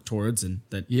 something to work towards and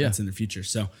that's in their future.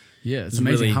 So it's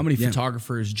amazing how many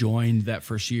photographers joined that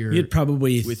first year. We had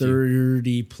probably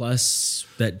 30 plus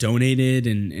that donated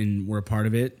and were a part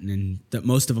of it, and that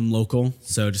most of them local.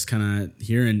 So just kind of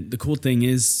here. And the cool thing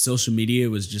is social media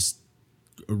was just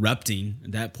erupting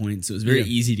at that point. So it was very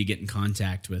easy to get in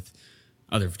contact with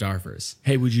other photographers.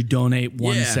 Hey, would you donate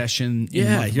one session in the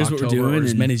month of here's October, what we're doing, or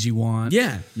as many as you want?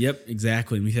 Yep,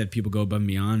 exactly. And we've had people go above and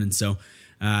beyond. And so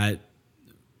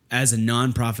as a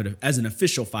nonprofit, as an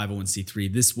official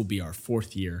 501c3, this will be our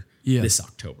 4th year this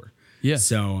October.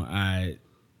 So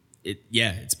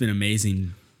it's been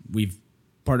amazing. We've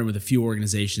partnered with a few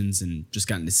organizations and just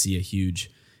gotten to see a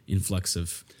huge influx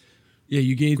of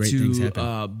you gave great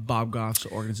to Bob Goff's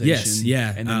organization.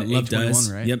 Yes, and then Love A21, Does,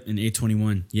 right? Yep, and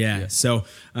A21. Yeah. So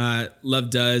Love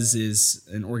Does is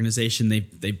an organization.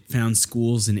 They found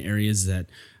schools in areas that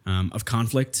of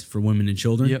conflict for women and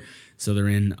children. Yep. So they're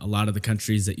in a lot of the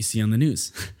countries that you see on the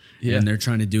news, and they're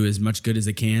trying to do as much good as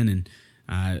they can. And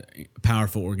a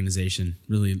powerful organization.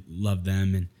 Really love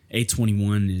them. And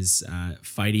A21 is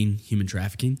fighting human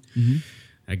trafficking.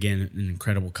 Again, an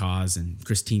incredible cause. And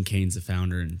Christine Kane's the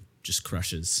founder and just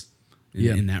crushes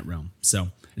in that realm. So,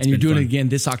 and you're doing it again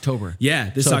this October.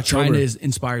 This October. Trying to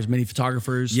inspire as many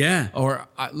photographers. Or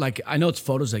I know it's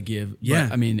Photos That Give.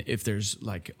 But I mean, if there's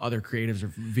like other creatives or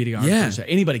videographers,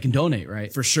 anybody can donate,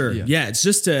 right? For sure. It's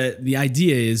just the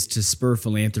idea is to spur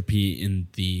philanthropy in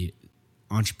the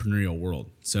entrepreneurial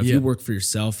world. So if you work for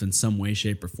yourself in some way,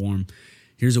 shape, or form,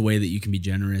 here's a way that you can be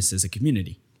generous as a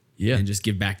community. And just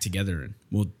give back together. And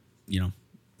we'll,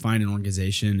 find an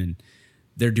organization and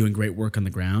they're doing great work on the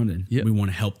ground and we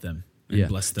want to help them and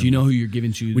bless them. Do you know who you're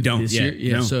giving to we don't this yet,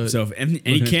 year? No. So if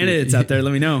any candidates out there,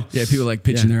 let me know. People like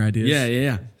pitching their ideas.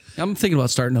 Yeah. I'm thinking about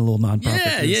starting a little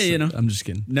nonprofit. I'm just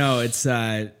kidding. No,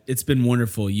 it's been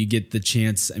wonderful. You get the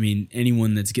chance. I mean,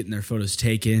 anyone that's getting their photos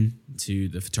taken to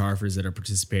the photographers that are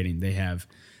participating, they have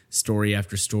story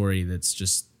after story that's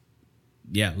just,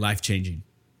 life-changing.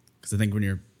 Because I think when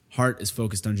your heart is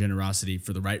focused on generosity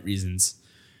for the right reasons,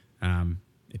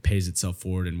 it pays itself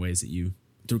forward in ways that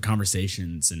through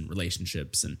conversations and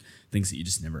relationships and things that you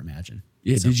just never imagine.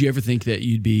 So. Did you ever think that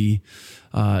you'd be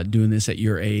doing this at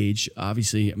your age?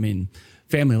 Obviously, I mean,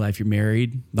 family life, you're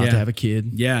married, about to have a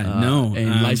kid.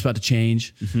 And life's about to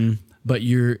change. But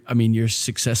you're a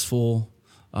successful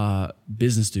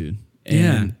business dude.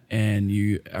 And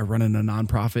you are running a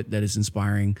nonprofit that is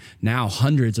inspiring now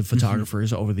hundreds of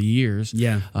photographers over the years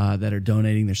that are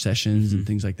donating their sessions and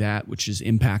things like that, which is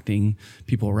impacting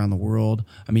people around the world.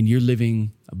 I mean, you're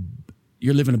living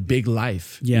a big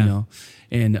life,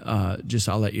 and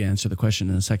I'll let you answer the question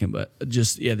in a second, but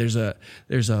there's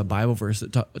a Bible verse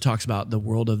that talks about the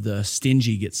world of the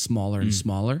stingy gets smaller and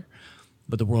smaller,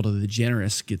 but the world of the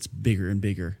generous gets bigger and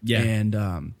bigger.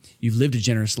 And you've lived a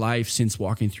generous life since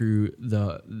walking through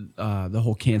the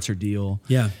whole cancer deal.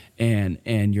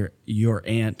 And your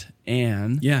aunt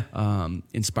Anne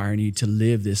inspiring you to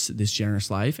live this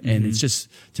generous life. And it's just,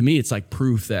 to me, it's like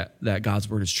proof that God's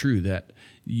word is true, that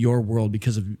your world,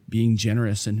 because of being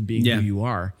generous and being who you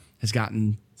are, has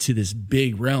gotten to this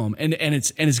big realm, and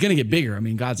it's going to get bigger. I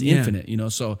mean, God's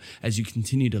infinite, so as you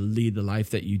continue to lead the life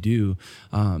that you do,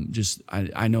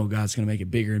 I know God's going to make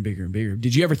it bigger and bigger and bigger.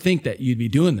 Did you ever think that you'd be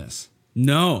doing this?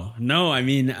 No. I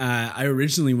mean, I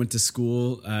originally went to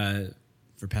school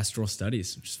for pastoral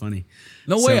studies, which is funny.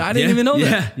 No way. I didn't even know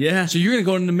that. Yeah. So you're going to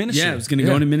go into ministry. Yeah, I was going to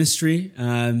go into ministry.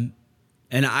 And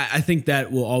I think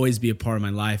that will always be a part of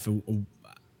my life.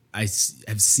 I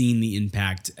have seen the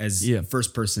impact as a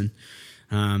first person.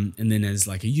 And then as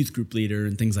like a youth group leader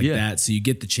and things like that. So you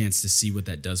get the chance to see what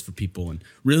that does for people and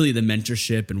really the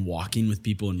mentorship and walking with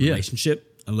people in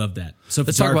relationship. I love that. So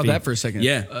let's talk about that for a second.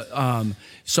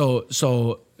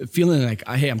 So feeling like,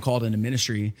 hey, I'm called into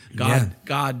ministry.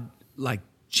 God like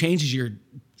changes your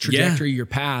trajectory, your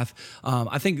path.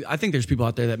 I think there's people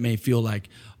out there that may feel like,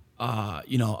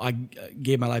 I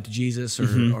gave my life to Jesus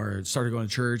or started going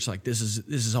to church. Like this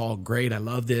is all great. I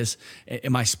love this.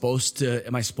 Am I supposed to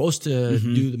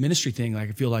do the ministry thing? Like,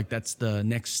 I feel like that's the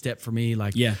next step for me.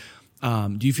 Like, do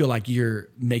you feel like you're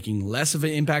making less of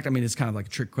an impact? I mean, it's kind of like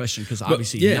a trick question because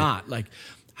obviously not. Like,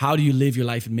 how do you live your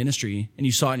life in ministry? And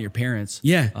you saw it in your parents.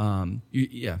 Yeah.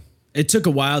 It took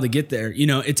a while to get there.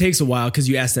 It takes a while because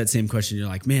you ask that same question. You're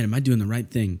like, man, am I doing the right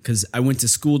thing? Because I went to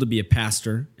school to be a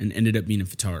pastor and ended up being a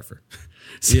photographer.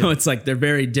 So it's like they're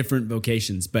very different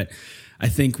vocations. But I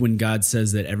think when God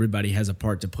says that everybody has a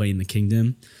part to play in the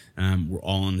kingdom, we're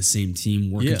all on the same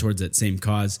team working towards that same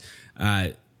cause.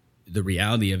 The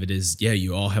reality of it is,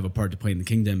 you all have a part to play in the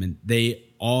kingdom, and they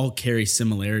all carry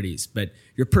similarities. But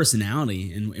your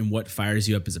personality and what fires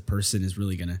you up as a person is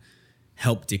really going to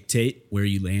help dictate where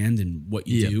you land and what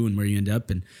you do and where you end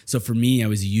up. And so for me, I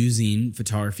was using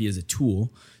photography as a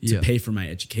tool to pay for my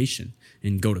education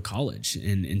and go to college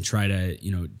and try to,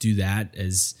 do that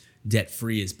as debt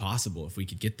free as possible if we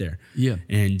could get there. Yeah.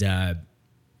 And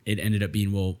it ended up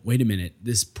being, well, wait a minute,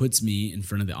 this puts me in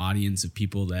front of the audience of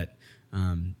people that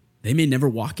they may never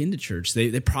walk into church.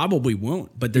 They probably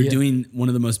won't, but they're doing one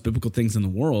of the most biblical things in the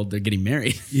world. They're getting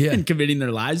married and committing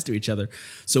their lives to each other.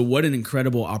 So what an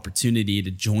incredible opportunity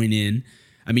to join in.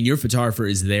 I mean, your photographer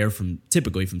is there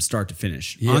typically from start to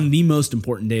finish on the most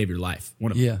important day of your life.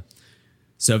 One of them.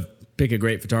 So pick a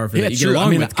great photographer that you get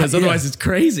along with, because otherwise it's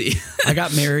crazy. I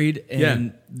got married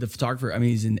and the photographer,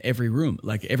 he's in every room,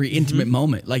 like every intimate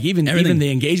moment, like even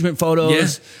the engagement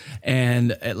photos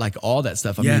and like all that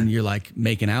stuff. I mean, you're like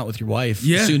making out with your wife,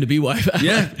 soon to be wife.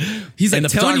 He's like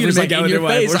telling you to make out with your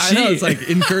wife. I know, it's like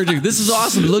encouraging. This is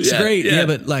awesome. It looks great. Yeah,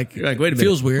 but like, you're like, wait a minute,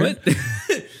 feels weird.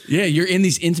 You're in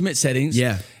these intimate settings.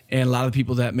 Yeah. And a lot of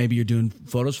people that maybe you're doing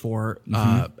photos for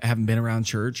haven't been around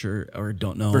church or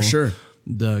don't know for sure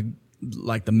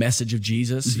the message of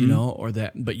Jesus, or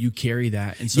that, but you carry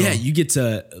that. And so, you get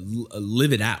to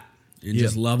live it out and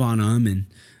just love on them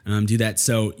and do that.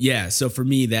 So, so for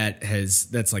me,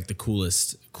 that's like the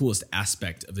coolest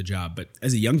aspect of the job. But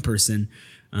as a young person,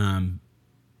 in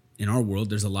our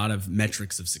world, there's a lot of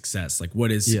metrics of success. Like, what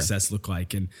does success look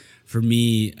like? And for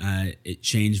me, it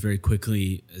changed very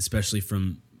quickly, especially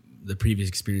from the previous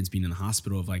experience being in the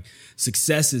hospital, of like,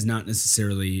 success is not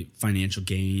necessarily financial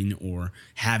gain or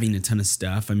having a ton of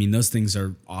stuff. I mean, those things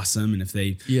are awesome. And if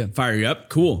they fire you up,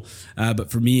 cool. But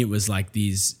for me, it was like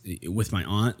with my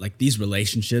aunt, like these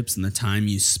relationships and the time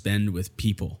you spend with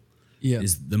people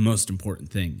is the most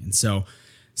important thing. And so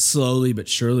slowly but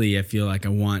surely, I feel like I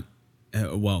want,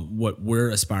 what we're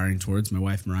aspiring towards, my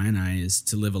wife Mariah and I, is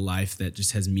to live a life that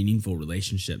just has meaningful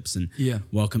relationships and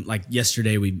welcome. Like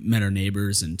yesterday, we met our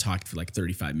neighbors and talked for like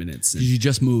 35 minutes. And you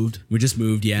just moved? We just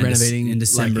moved, renovating in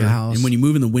December. Like a house. And when you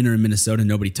move in the winter in Minnesota,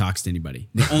 nobody talks to anybody.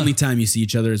 The only time you see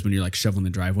each other is when you're like shoveling the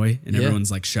driveway, and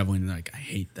everyone's like shoveling. And they're like, I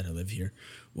hate that I live here.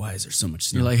 Why is there so much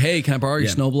snow? You're like, hey, can I borrow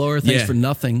your snowblower? Thanks for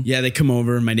nothing. Yeah, they come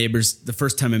over. My neighbors, the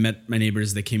first time I met my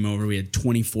neighbors, they came over. We had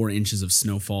 24 inches of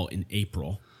snowfall in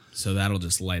April. So that'll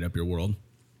just light up your world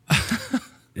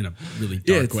in a really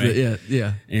dark way.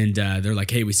 And they're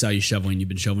like, hey, we saw you shoveling. You've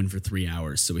been shoveling for 3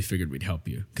 hours. So we figured we'd help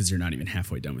you because you're not even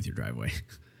halfway done with your driveway.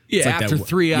 Yeah, like after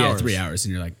 3 hours. Yeah, 3 hours.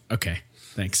 And you're like, okay,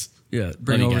 thanks. Yeah,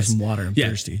 bring over some water. I'm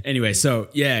thirsty. Anyway, so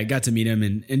I got to meet him.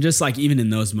 And just like even in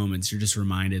those moments, you're just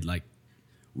reminded, like,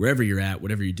 wherever you're at,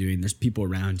 whatever you're doing, there's people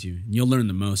around you. And you'll learn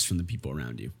the most from the people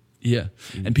around you. Yeah.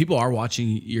 And people are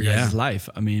watching your guys' life.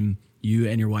 I mean, you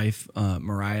and your wife,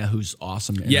 Mariah, who's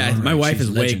awesome. My wife is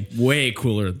way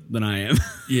cooler than I am.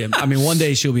 I mean, one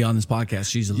day she'll be on this podcast.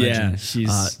 She's a legend. She's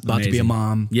about amazing. to be a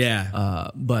mom.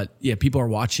 But people are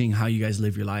watching how you guys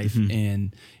live your life,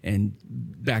 and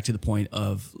back to the point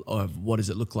of what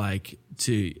does it look like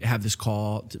to have this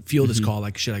call, to feel this call,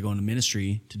 like, should I go into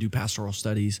ministry to do pastoral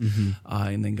studies?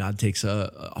 And then God takes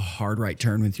a hard right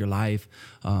turn with your life.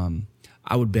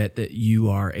 I would bet that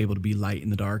you are able to be light in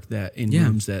the dark, that in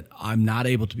rooms that I'm not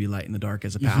able to be light in the dark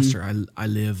as a pastor. I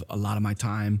live a lot of my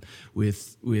time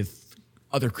with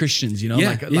other Christians,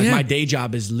 my day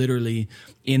job is literally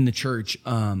in the church.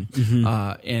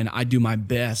 And I do my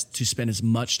best to spend as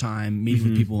much time meeting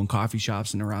with people in coffee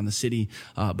shops and around the city.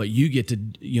 But you get to,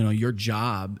 your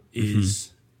job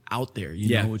is out there,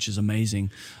 which is amazing.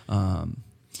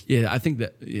 I think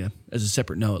that, as a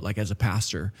separate note, like as a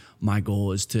pastor, my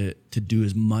goal is to do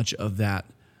as much of that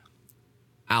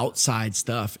outside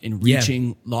stuff in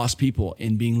reaching lost people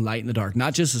and being light in the dark,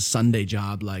 not just a Sunday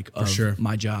job, like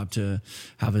my job to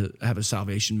have a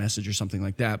salvation message or something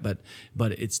like that, but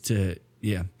it's to,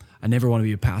 I never want to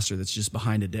be a pastor that's just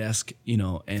behind a desk,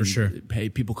 and For sure. Hey,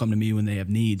 people come to me when they have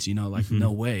needs,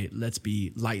 no way, let's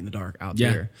be light in the dark out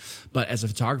there. But as a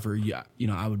photographer,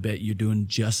 I would bet you're doing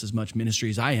just as much ministry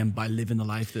as I am by living the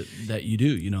life that you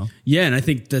do, Yeah. And I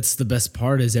think that's the best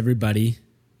part is everybody,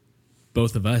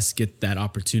 both of us get that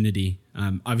opportunity.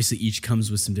 Obviously each comes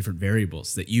with some different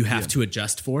variables that you have to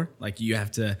adjust for. Like you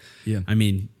have to, I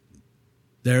mean,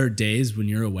 there are days when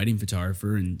you're a wedding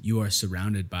photographer and you are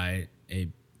surrounded by a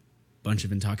bunch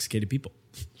of intoxicated people.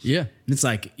 Yeah. And it's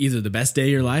like either the best day of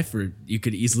your life or you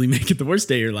could easily make it the worst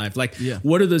day of your life. Like,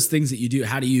 what are those things that you do?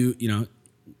 How do you,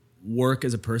 work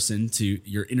as a person to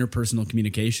your interpersonal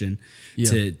communication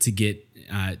to get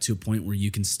to a point where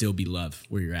you can still be love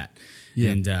where you're at? Yeah.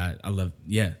 And I love,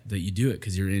 that you do it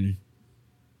because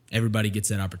everybody gets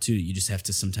that opportunity. You just have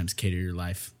to sometimes cater your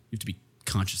life. You have to be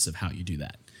conscious of how you do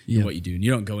that. And what you do. And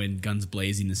you don't go in guns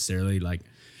blazing necessarily like,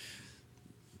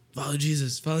 follow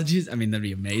Jesus. I mean, that'd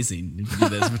be amazing if you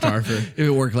did that as a photographer. If it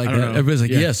worked like that. Everybody's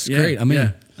like, yes, great. I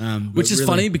mean, which is really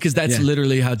funny because that's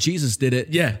literally how Jesus did it.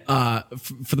 Yeah.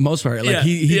 For the most part. Like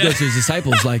he goes to his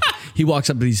disciples, like he walks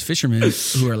up to these fishermen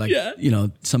who are like,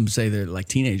 some say they're like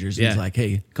teenagers. And he's like,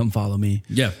 hey, come follow me.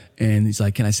 Yeah. And he's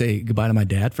like, can I say goodbye to my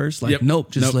dad first? Like,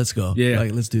 nope, let's go. Yeah.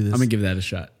 Like, let's do this. I'm going to give that a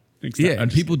shot.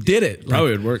 And people did it.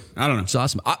 Probably would work. I don't know. It's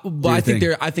awesome. I think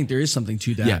there is something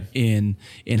to that in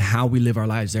how we live our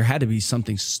lives. There had to be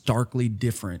something starkly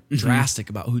different,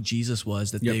 drastic about who Jesus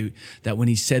was. That when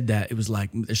he said that, it was like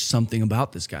there's something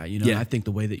about this guy. I think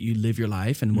the way that you live your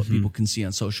life and what people can see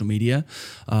on social media,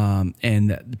 and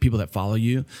the people that follow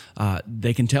you,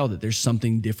 they can tell that there's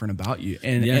something different about you.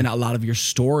 And a lot of your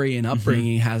story and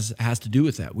upbringing has to do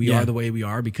with that. We are the way we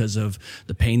are because of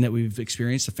the pain that we've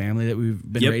experienced, the family that we've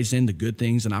been raised in, the good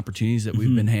things and opportunities that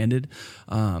we've been handed.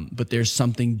 But there's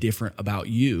something different about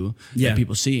you that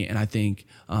people see. And I think,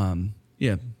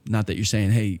 not that you're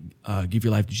saying, hey, give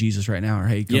your life to Jesus right now, or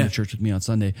hey, come to church with me on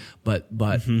Sunday. But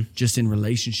just in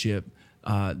relationship,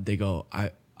 they go,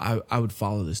 I would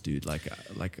follow this dude. Like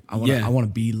I want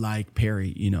to be like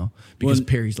Perry, because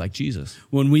Perry's like Jesus.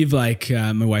 When we've my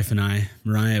wife and I,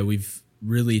 Mariah, we've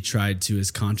really tried to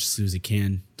as consciously as we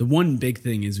can. The one big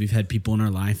thing is we've had people in our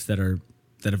life that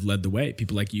have led the way.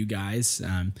 People like you guys,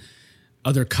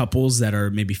 other couples that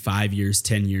are maybe 5 years,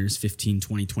 10 years, 15,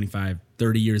 20, 25,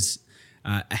 30 years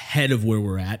ahead of where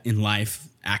we're at in life,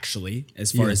 actually,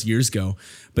 as far as years go.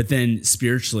 But then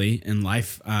spiritually and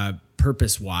life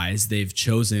purpose-wise, they've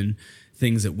chosen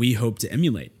things that we hope to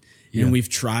emulate. Yeah. And we've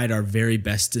tried our very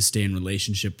best to stay in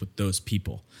relationship with those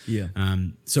people. Yeah.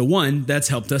 So one, that's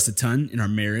helped us a ton in our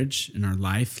marriage, in our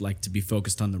life, like to be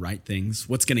focused on the right things.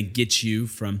 What's going to get you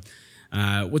from...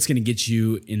 what's going to get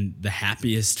you in the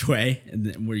happiest way,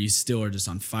 and where you still are just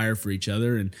on fire for each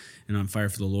other and on fire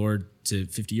for the Lord to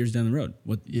 50 years down the road.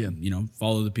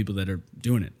 Follow the people that are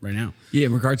doing it right now. Yeah.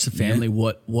 In regards to family,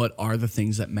 what are the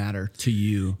things that matter to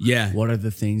you? Yeah. What are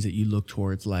the things that you look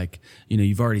towards? Like,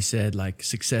 you've already said like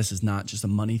success is not just a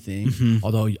money thing,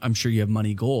 although I'm sure you have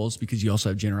money goals because you also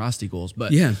have generosity goals,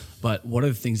 but what are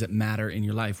the things that matter in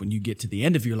your life when you get to the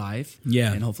end of your life?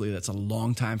 Yeah. And hopefully that's a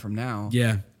long time from now.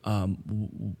 Yeah.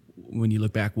 When you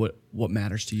look back, what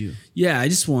matters to you? Yeah,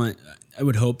 I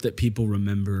would hope that people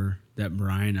remember that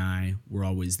Mariah and I were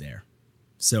always there.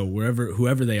 So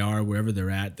whoever they are, wherever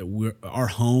they're at, that our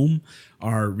home,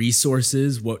 our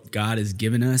resources, what God has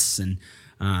given us, and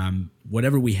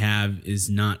whatever we have is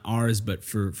not ours, but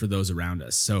for those around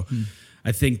us. So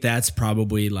I think that's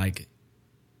probably like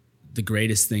the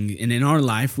greatest thing. And in our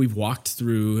life, we've walked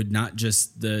through not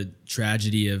just the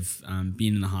tragedy of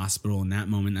being in the hospital in that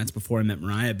moment. That's before I met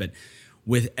Mariah. But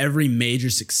with every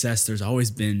major success, there's always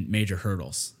been major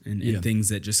hurdles and things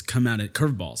that just come out of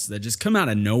curveballs, that just come out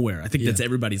of nowhere. I think that's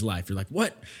everybody's life. You're like,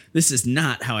 what? This is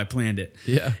not how I planned it.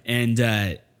 Yeah.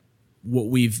 And what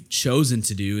we've chosen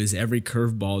to do is every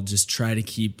curveball, just try to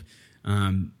keep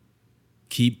the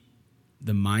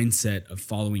mindset of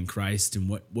following Christ and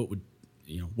what would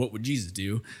Jesus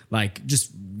do? Like,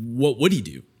 just what would he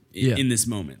do in this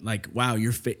moment? Like, wow,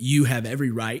 you have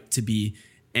every right to be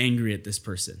angry at this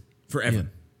person forever. Yeah.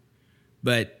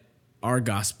 But our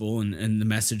gospel and the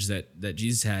message that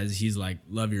Jesus has, he's like,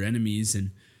 love your enemies.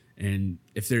 And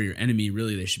if they're your enemy,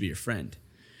 really, they should be your friend.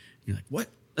 You're like, what?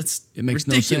 It makes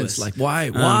ridiculous. No sense. Like,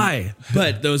 why?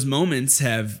 But those moments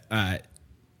have,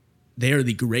 they are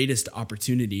the greatest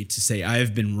opportunity to say, I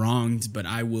have been wronged, but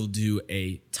I will do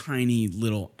a tiny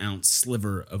little ounce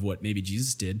sliver of what maybe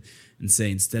Jesus did and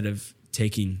say, instead of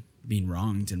being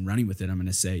wronged and running with it, I'm going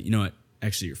to say, you know what?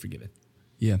 Actually, you're forgiven.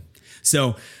 Yeah.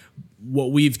 So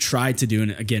what we've tried to do,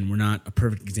 and again, we're not a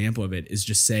perfect example of it, is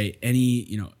just say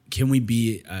can we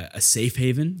be a safe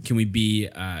haven? Can we be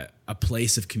a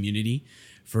place of community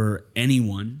for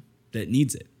anyone that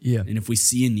needs it? Yeah. And if we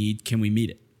see a need, can we meet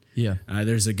it? Yeah.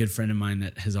 There's a good friend of mine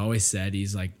that has always said,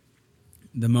 he's like,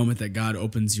 the moment that God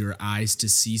opens your eyes to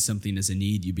see something as a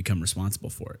need, you become responsible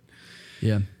for it.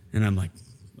 Yeah. And I'm like,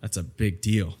 that's a big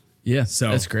deal. Yeah.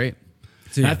 So that's great.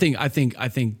 So, yeah. I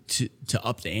think to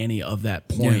up the ante of that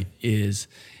point is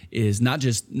not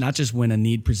just when a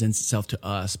need presents itself to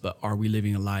us, but are we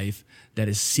living a life that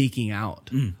is seeking out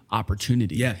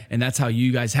opportunity? Yeah. And that's how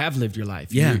you guys have lived your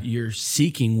life. Yeah. You're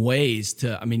seeking ways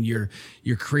to,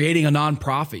 you're creating a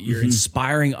nonprofit. You're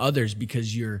inspiring others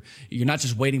because you're not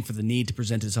just waiting for the need to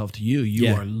present itself to you.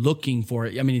 You are looking for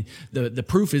it. I mean, the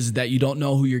proof is that you don't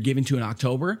know who you're giving to in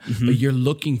October, but you're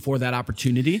looking for that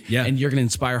opportunity, and you're going to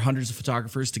inspire hundreds of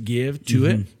photographers to give to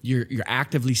it. You're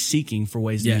actively seeking for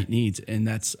ways to meet needs. And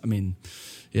that's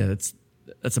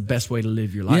the best way to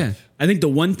live your life. Yeah. I think the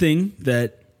one thing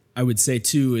that I would say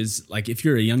too is, like, if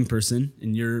you're a young person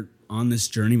and you're on this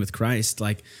journey with Christ,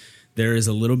 like, there is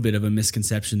a little bit of a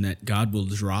misconception that God will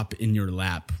drop in your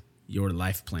lap your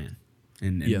life plan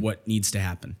and what needs to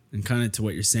happen, and kind of to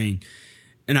what you're saying.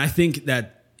 And I think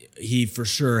that he for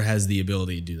sure has the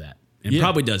ability to do that, and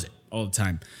probably does it all the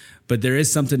time. But there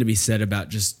is something to be said about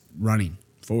just running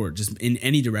forward, just in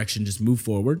any direction, just move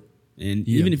forward. And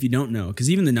even if you don't know, because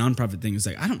even the nonprofit thing is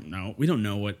like, I don't know. We don't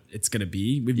know what it's going to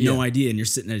be. We have no idea. And you're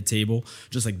sitting at a table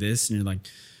just like this, and you're like,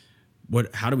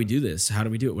 how do we do this? How do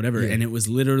we do it? Whatever. And it was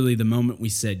literally the moment we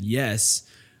said yes,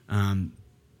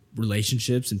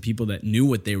 relationships and people that knew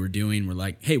what they were doing were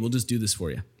like, hey, we'll just do this for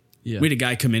you. Yeah. We had a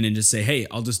guy come in and just say, hey,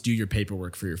 I'll just do your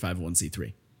paperwork for your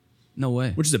 501c3. No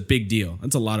way. Which is a big deal.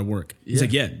 That's a lot of work. He's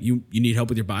like, you need help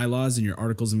with your bylaws and your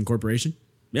articles of incorporation?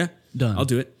 Yeah. Done. I'll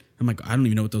do it. I'm like, I don't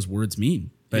even know what those words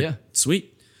mean, but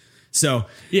sweet. So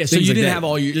so you didn't have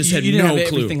all your, just you had didn't no have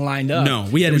clue. Everything lined up. No,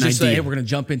 we had an idea. Hey, we're going to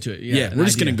jump into it. Yeah, we're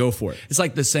just going to go for it. It's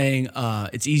like the saying,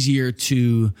 it's easier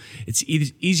to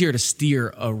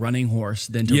steer a running horse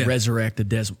than to resurrect a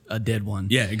dead one.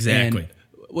 Yeah, exactly. And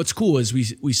what's cool is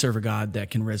we serve a God that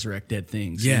can resurrect dead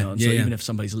things. Yeah, you know? And so even if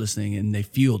somebody's listening and they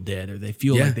feel dead, or they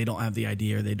feel like they don't have the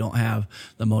idea, or they don't have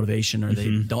the motivation, or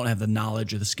they don't have the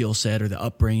knowledge or the skill set or the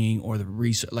upbringing or the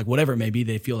research, like whatever it may be,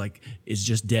 they feel like it's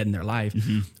just dead in their life.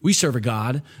 We serve a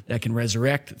God that can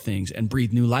resurrect things and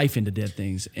breathe new life into dead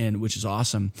things, and which is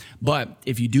awesome. But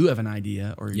if you do have an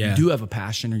idea, or you do have a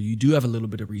passion, or you do have a little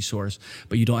bit of resource,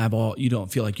 but you don't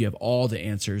feel like you have all the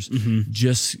answers,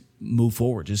 just move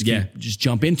forward. Just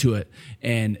jump into it.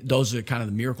 And those are kind of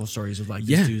the miracle stories of like,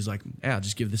 this dude's like, I'll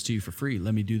just give this to you for free.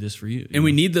 Let me do this for you. And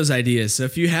we need those ideas. So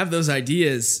if you have those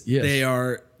ideas,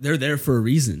 they're there for a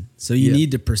reason. So you need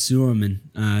to pursue them.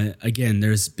 And again,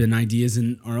 there's been ideas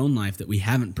in our own life that we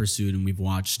haven't pursued, and we've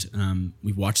watched them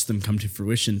come to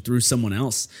fruition through someone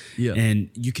else. Yeah.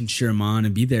 And you can cheer them on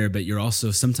and be there, but you're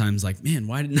also sometimes like, man,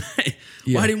 why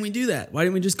didn't we do that? Why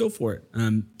didn't we just go for it?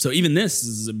 So even this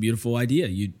is a beautiful idea.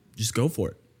 You just go for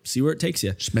it. See where it takes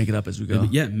you. Just make it up as we go.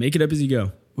 Yeah, make it up as you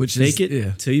go. Fake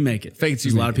it till you make it. Fake it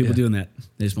till There's a lot of people doing that.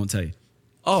 They just won't tell you.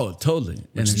 Oh, totally. And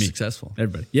they're successful.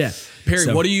 Everybody. Yeah.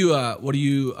 Perry, what are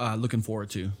you looking forward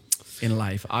to in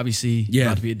life? Obviously, you're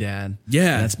about to be a dad.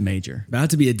 Yeah. That's major. About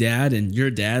to be a dad, and you're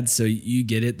a dad, so you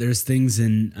get it. There's things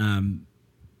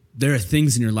there are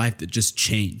things in your life that just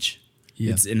change.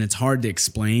 Yeah. It's hard to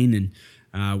explain,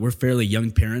 and we're fairly young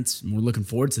parents, and we're looking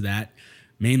forward to that.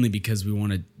 Mainly because we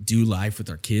want to do life with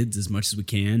our kids as much as we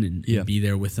can, and be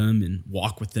there with them and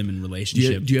walk with them in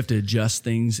relationship. Do you have to adjust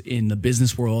things in the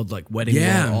business world, like wedding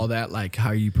world, all that? Like, how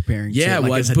are you preparing? Yeah,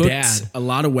 like, as a dad, a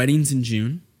lot of weddings in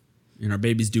June, and our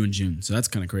baby's due in June, so that's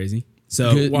kind of crazy.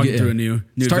 So walking through a new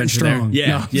starting adventure strong.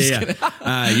 there.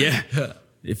 Yeah.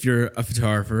 If you're a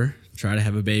photographer, try to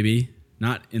have a baby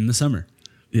not in the summer.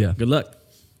 Yeah, good luck.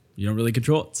 You don't really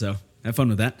control it, so have fun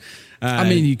with that. I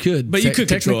mean, you could, but you could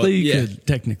control it. You could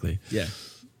technically. Yeah.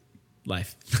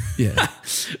 Life. Yeah.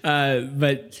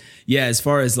 But yeah, as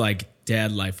far as like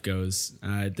dad life goes,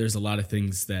 there's a lot of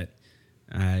things that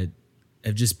have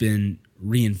just been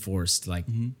reinforced. Like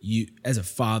you, as a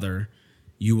father,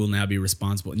 you will now be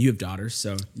responsible, and you have daughters,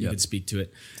 so you can speak to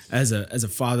it. As a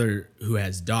father who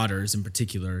has daughters in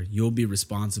particular, you'll be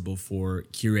responsible for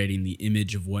curating the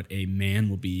image of what a man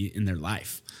will be in their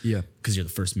life. Yeah, because you're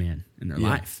the first man in their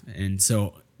life, and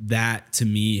so that to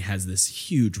me has this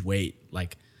huge weight.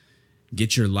 Like,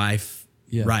 get your life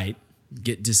right,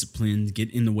 get disciplined, get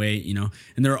in the way,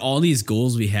 And there are all these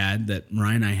goals we had that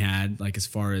Mariah and I had, like as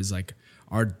far as like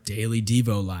our daily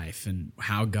Devo life and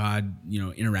how God,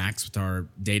 interacts with our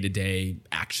day-to-day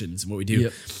actions and what we do.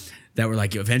 Yep. That we're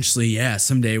like, eventually,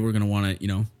 someday we're going to want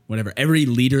to, whatever. Every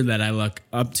leader that I look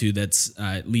up to that's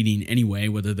leading anyway,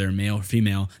 whether they're male or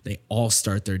female, they all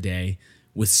start their day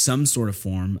with some sort of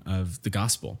form of the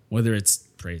gospel, whether it's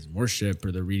praise and worship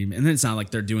or they're reading. And then it's not like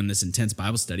they're doing this intense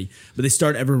Bible study, but they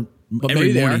start every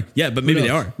morning. Yeah, but maybe they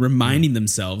are reminding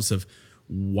themselves of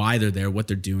why they're there, what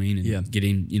they're doing, and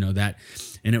getting, that.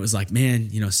 And it was like, man,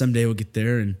 someday we'll get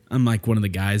there. And I'm like one of the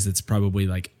guys that's probably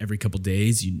like every couple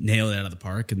days you nail it out of the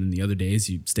park. And then the other days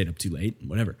you stayed up too late,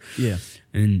 whatever. Yeah.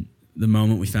 And the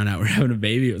moment we found out we're having a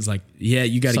baby, it was like, yeah,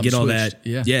 you got to get all that.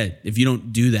 Yeah. If you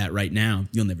don't do that right now,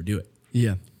 you'll never do it.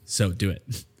 Yeah. So do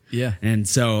it. Yeah. And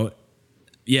so,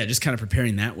 just kind of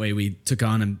preparing that way. We took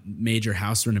on a major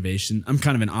house renovation. I'm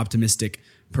kind of an optimistic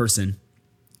person,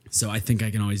 so I think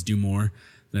I can always do more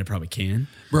than I probably can.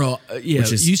 Bro, you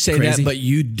say crazy. That, but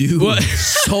you do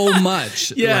so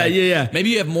much. Yeah. Maybe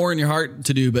you have more in your heart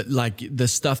to do, but like the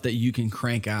stuff that you can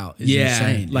crank out is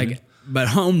insane. But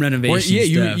home renovation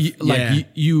stuff.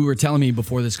 You were telling me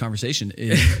before this conversation,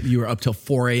 you were up till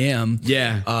 4 a.m.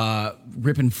 Yeah.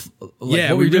 Ripping.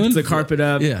 What we ripped the carpet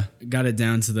up. Yeah. Got it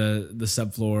down to the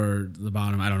subfloor, the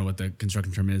bottom. I don't know what the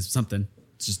construction term is. Something.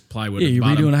 It's just plywood. Yeah, you're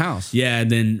redoing a house. Yeah,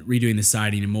 and then redoing the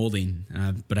siding and molding.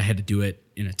 But I had to do it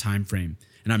in a time frame.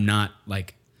 And I'm not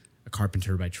like a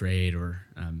carpenter by trade or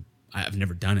I've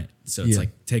never done it. So it's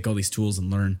like take all these tools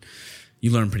and learn. You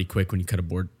learn pretty quick when you cut a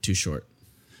board too short.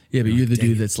 Yeah, but you're the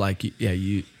dude that's like,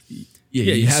 you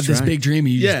have this big dream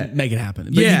and you just make it happen.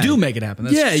 But you do make it happen.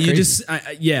 That's crazy. You just,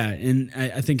 and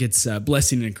I think it's a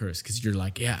blessing and a curse because you're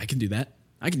like, I can do that.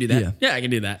 I can do that. Yeah, I can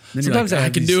do that. Then sometimes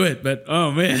I can do it, but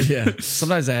oh man. Yeah.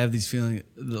 Sometimes I have this feeling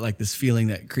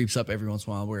that creeps up every once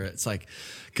in a while where it's like,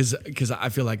 because I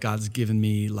feel like God's given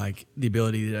me like the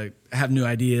ability to have new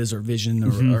ideas or vision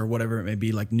or whatever it may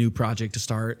be, like new project to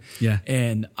start. Yeah.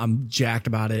 And I'm jacked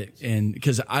about it. And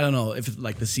because I don't know if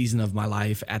like the season of my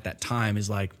life at that time is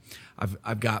like,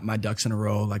 I've got my ducks in a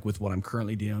row, like with what I'm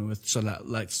currently dealing with. So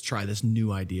let's try this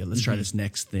new idea. Let's try this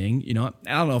next thing. I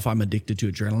don't know if I'm addicted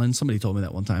to adrenaline. Somebody told me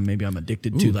that one time. Maybe I'm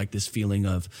addicted to like this feeling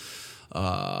of,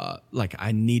 like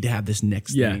I need to have this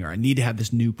next thing, or I need to have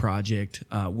this new project,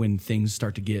 when things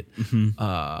start to get,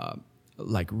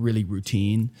 like really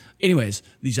routine. Anyways,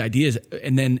 these ideas,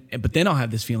 but then I'll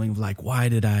have this feeling of like, why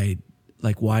did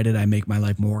I make my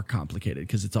life more complicated?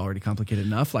 Because it's already complicated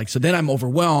enough. Like, so then I'm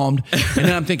overwhelmed and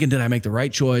then I'm thinking, did I make the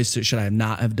right choice? Should I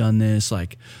not have done this?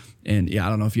 Like, and I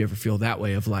don't know if you ever feel that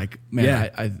way of like, man,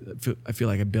 I feel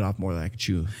like I bit off more than I could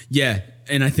chew. Yeah.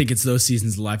 And I think it's those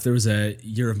seasons of life. There was a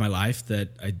year of my life that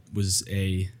I was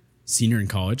a senior in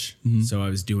college. So I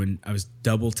was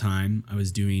double time. I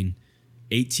was doing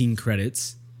 18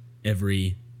 credits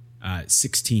every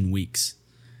 16 weeks.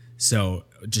 So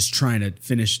just trying to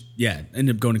finish,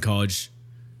 ended up going to college,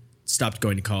 stopped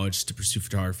going to college to pursue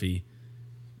photography,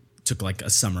 took like a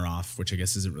summer off, which I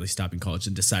guess isn't really stopping college,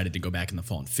 and decided to go back in the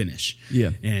fall and finish.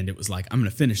 Yeah. And it was like, I'm going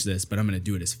to finish this, but I'm going to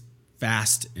do it as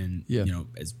fast and,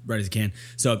 as right as I can.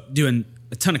 So doing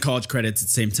a ton of college credits at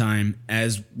the same time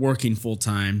as working full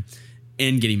time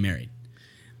and getting married.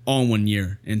 All in 1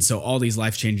 year. And so all these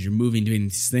life changes, you're moving, doing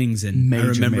these things. And I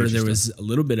remember there was a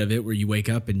little bit of it where you wake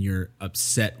up and you're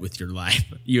upset with your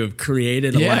life. You have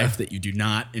created a life that you do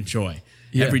not enjoy.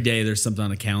 Yeah. Every day there's something on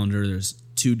the calendar. There's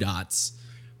 2 dots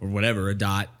or whatever, a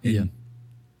dot. And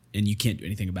you can't do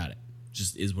anything about it. It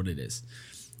just is what it is.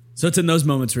 So it's in those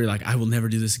moments where you're like, I will never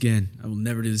do this again. I will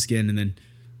never do this again. And then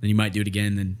you might do it again.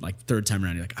 And then like third time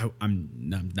around, you're like, I'm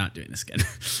not doing this again.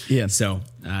 Yeah. So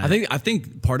I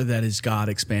think part of that is God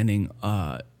expanding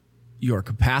your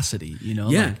capacity,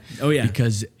 Yeah.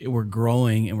 Because we're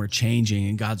growing and we're changing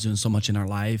and God's doing so much in our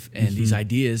life. And these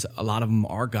ideas, a lot of them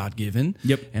are God-given.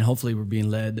 Yep. And hopefully we're being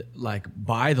led like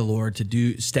by the Lord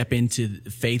to step into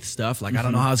faith stuff. Like, I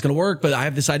don't know how it's going to work, but I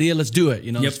have this idea. Let's do it.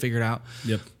 Let's figure it out.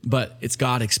 Yep. But it's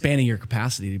God expanding your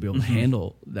capacity to be able to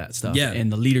handle that stuff. Yeah.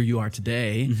 And the leader you are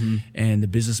today and the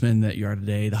businessman that you are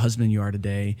today, the husband you are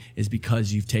today is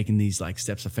because you've taken these like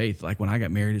steps of faith. Like when I got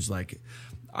married, it's like,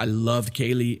 I loved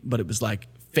Kaylee, but it was like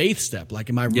faith step. Like,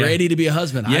 am I ready to be a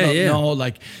husband? I don't know.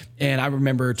 Like, and I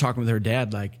remember talking with her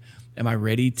dad, like, am I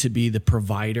ready to be the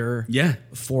provider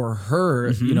for her?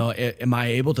 Am I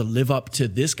able to live up to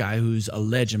this guy who's a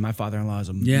legend? My father-in-law is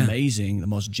amazing, the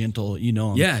most gentle,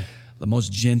 the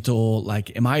most gentle.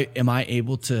 Like, am I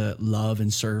able to love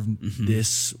and serve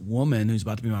this woman who's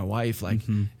about to be my wife? Like,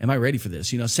 am I ready for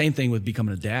this? Same thing with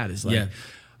becoming a dad is like,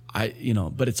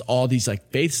 but it's all these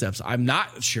like faith steps. I'm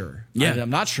not sure. I'm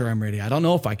not sure I'm ready. I don't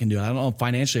know if I can do it. I don't know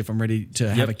financially if I'm ready to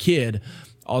have a kid.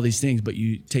 all these things, but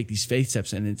you take these faith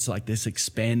steps and it's like this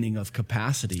expanding of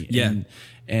capacity. Yeah.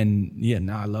 And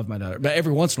now I love my daughter. But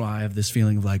every once in a while I have this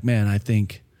feeling of like, man, I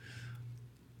think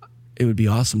it would be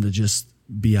awesome to just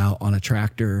be out on a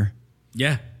tractor.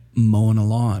 Yeah. Mowing a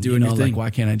lawn, doing your thing. like why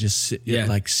can't I just sit,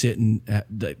 sit and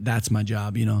that's my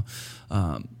job,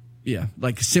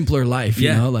 like simpler life,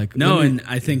 like and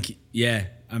I think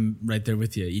I'm right there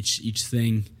with you. Each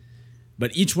thing,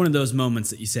 but each one of those moments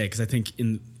that you say, because I think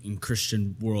in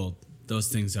Christian world, those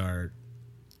things are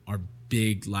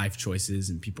big life choices,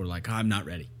 and people are like, I'm not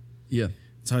ready. Yeah,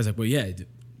 so I was like, well,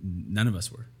 none of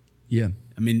us were. Yeah.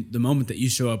 I mean, the moment that you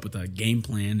show up with a game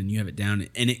plan and you have it down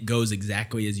and it goes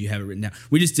exactly as you have it written down.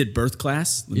 We just did birth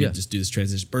class. Let me just do this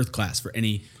transition. Birth class for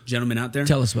any gentleman out there.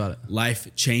 Tell us about it.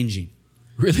 Life changing.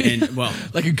 Really? And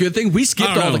like a good thing. We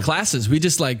skipped all the classes. We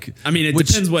just like. I mean, it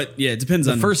depends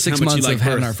on the first 6 months of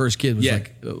having our first kid was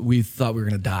like we thought we were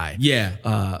going to die.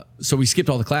 Yeah. So we skipped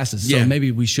all the classes. So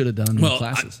maybe we should have done the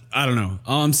classes. I don't know.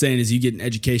 All I'm saying is you get an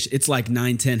education. It's like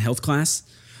 9-10 health class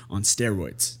on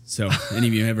steroids. So any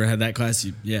of you ever had that class?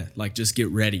 Just get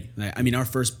ready. I mean, our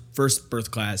first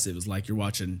birth class, it was like you're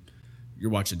watching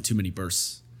too many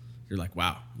births. You're like,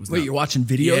 wow. You're watching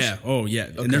videos? Yeah. Oh, yeah.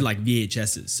 Okay. And they're like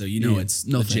VHSs, so it's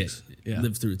legit.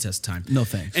 Live through a test of time. No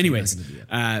thanks. Anyways,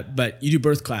 but you do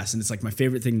birth class, and it's like my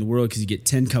favorite thing in the world because you get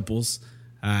 10 couples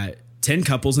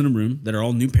in a room that are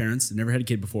all new parents that never had a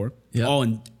kid before, all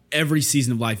in every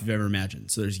season of life you've ever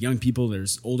imagined. So there's young people,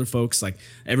 there's older folks, like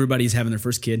everybody's having their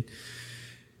first kid.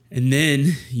 And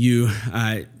then you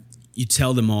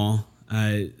tell them all.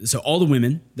 So all the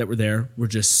women that were there were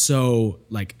just so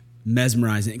like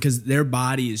mesmerizing because their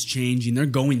body is changing. They're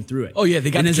going through it. Oh yeah,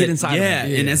 they got the kid inside. Yeah,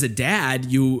 and as a dad,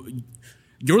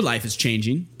 your life is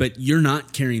changing, but you're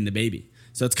not carrying the baby.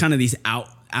 So it's kind of these out.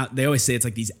 They always say it's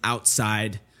like these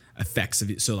outside effects of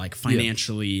it. So like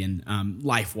financially and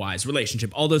life-wise,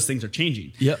 relationship, all those things are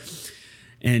changing. Yep.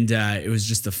 And it was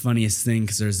just the funniest thing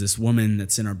because there's this woman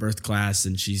that's in our birth class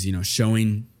and she's,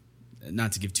 showing,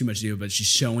 not to give too much detail, but she's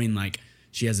showing like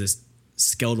she has this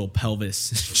skeletal pelvis.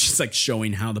 She's like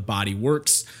showing how the body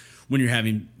works when you're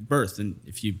having birth. And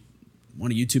if you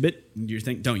want to YouTube it,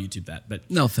 don't YouTube that. But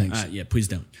no thanks. Please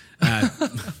don't.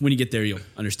 When you get there, you'll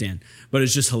understand. But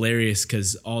it's just hilarious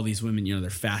because all these women, they're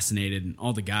fascinated, and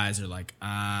all the guys are like,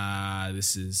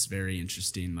 this is very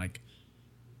interesting. Like,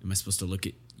 am I supposed to look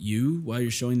at you while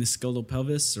you're showing this skeletal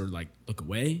pelvis, or like look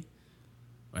away?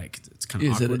 Like, it's kind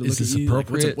of awkward to look at you. Is this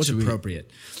appropriate? Like, what's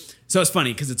appropriate? So it's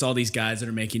funny because it's all these guys that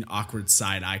are making awkward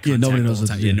side eye contact. Nobody knows what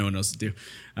to do. Yeah, no one knows what to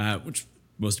do. Which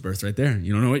most of birth right there.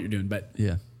 You don't know what you're doing, but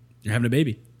you're having a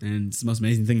baby, and it's the most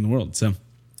amazing thing in the world. So,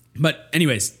 but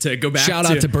anyways, to go back, shout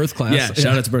out to birth class. Yeah,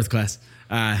 shout out to birth class.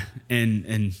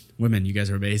 And women, you guys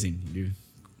are amazing. You do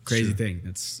crazy thing.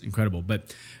 That's incredible.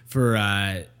 But for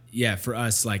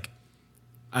us, like,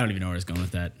 I don't even know where I was going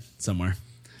with that. Somewhere.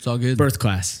 It's all good. Birth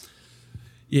class.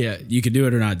 Yeah, you could do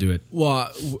it or not do it. Well,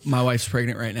 my wife's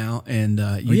pregnant right now, and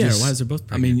our wives are both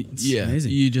pregnant. I mean,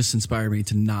 amazing. You just inspired me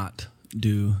to not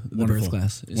do the birth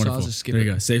class. Wonderful. So I'll just skip there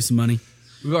you go. Save some money.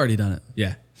 We've already done it.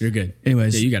 Yeah, you're good.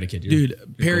 Anyways, you got a kid,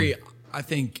 dude. Perry, I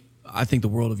think the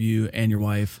world of you and your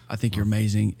wife. I think you're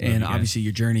amazing, and obviously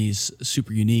your journey is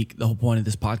super unique. The whole point of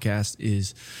this podcast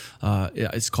is,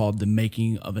 it's called "The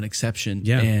Making of an Exception,"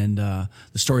 and the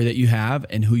story that you have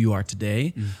and who you are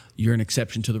today. You're an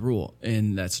exception to the rule,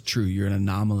 and that's true. You're an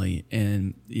anomaly,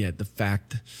 and the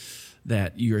fact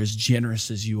that you're as generous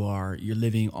as you are, you're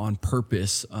living on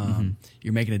purpose,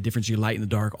 you're making a difference, you're light in the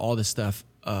dark, all this stuff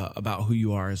about who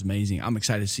you are is amazing. I'm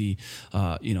excited to see,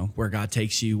 where God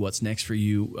takes you, what's next for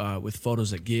you, with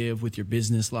Photos That Give, with your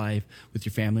business life, with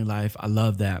your family life. I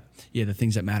love that. Yeah, the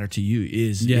things that matter to you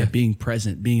is being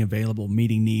present, being available,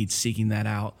 meeting needs, seeking that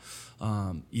out.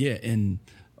 And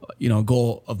a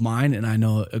goal of mine, and I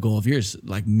know a goal of yours,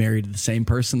 like marry to the same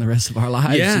person the rest of our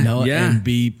lives, and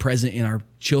be present in our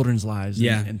children's lives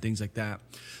and things like that.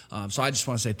 So I just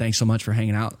want to say thanks so much for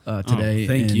hanging out today.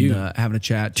 Thank you. Having a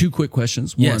chat. 2 quick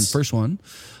questions. First one,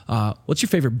 what's your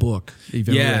favorite book that you've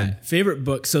ever read? Favorite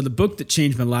book. So the book that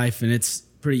changed my life, and it's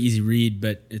pretty easy read,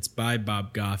 but it's by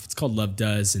Bob Goff. It's called Love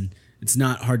Does, and it's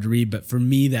not hard to read, but for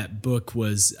me, that book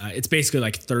was, it's basically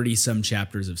like 30 some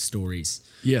chapters of stories.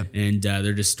 Yeah. And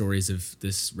they're just stories of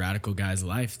this radical guy's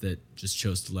life that just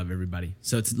chose to love everybody.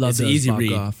 So it's an Does, easy Bob read.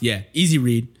 Goff. Yeah. Easy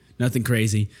read. Nothing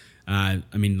crazy. I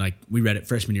mean, like, we read it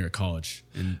freshman year at college,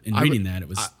 and reading that, it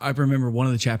was. I remember one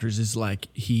of the chapters is like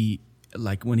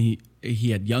when he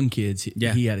had young kids,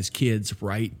 he had his kids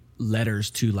write letters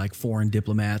to like foreign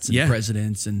diplomats and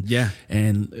presidents and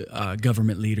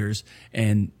government leaders,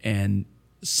 and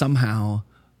somehow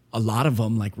a lot of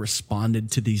them like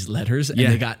responded to these letters and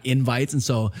they got invites. And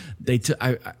so they took,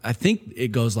 I think it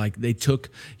goes like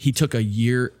he took a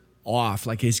year off,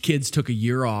 like his kids took a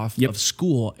year off of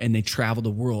school and they traveled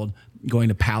the world going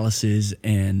to palaces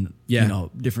and, you know,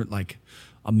 different like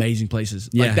amazing places.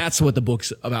 Like that's what the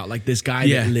book's about. Like this guy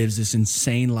that lives this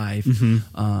insane life,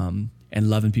 and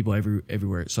loving people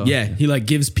everywhere. So he like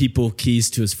gives people keys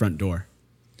to his front door.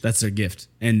 That's their gift,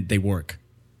 and they work.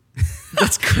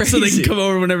 That's crazy. So they can come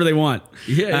over whenever they want.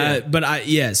 But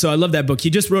so I love that book. He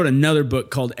just wrote another book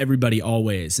called Everybody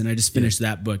Always, and I just finished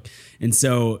that book. And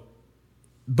so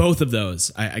both of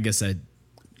those, I guess I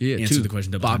answered the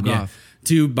question. Bob Goff.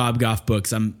 Two Bob Goff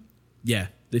books.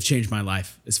 They've changed my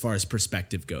life as far as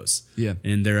perspective goes. Yeah.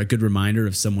 And they're a good reminder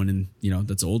of someone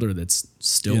that's older, that's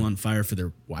still on fire for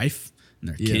their wife and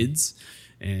their kids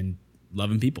and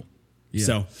loving people. Yeah.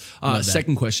 So,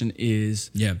 second question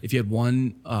is, if you had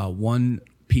one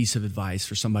piece of advice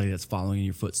for somebody that's following in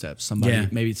your footsteps, somebody,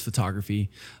 maybe it's photography,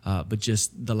 but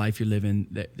just the life you're living,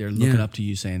 that they're looking up to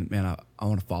you saying, man, I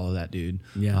want to follow that dude.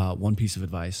 Yeah. One piece of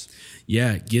advice.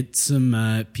 Yeah. Get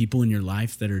some people in your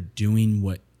life that are doing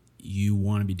what you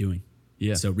want to be doing.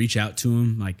 Yeah. So reach out to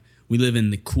them. Like, we live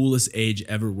in the coolest age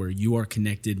ever where you are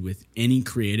connected with any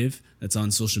creative that's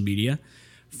on social media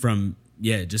from,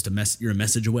 just you're a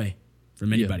message away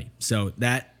from anybody. So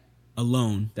that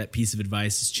alone, that piece of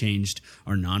advice has changed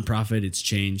our nonprofit. It's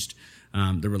changed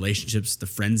the relationships, the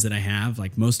friends that I have.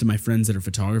 Like most of my friends that are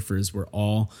photographers were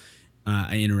all,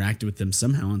 I interacted with them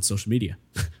somehow on social media.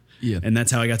 And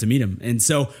that's how I got to meet them. And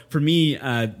so for me,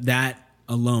 that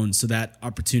alone, so that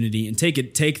opportunity, and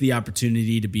take the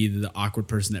opportunity to be the awkward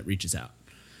person that reaches out.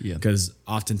 Yeah. Because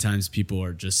oftentimes people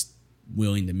are just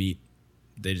willing to meet.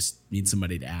 They just need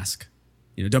somebody to ask.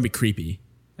 Don't be creepy.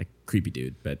 Like creepy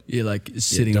dude, but like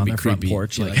sitting on their front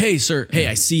porch, like, hey sir, hey,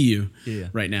 I see you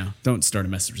right now. Don't start a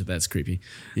message with that's creepy.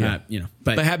 But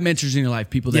have mentors in your life,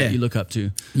 people that you look up to.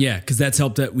 Yeah, because that's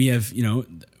helped. That we have,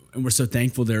 and we're so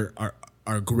thankful. They're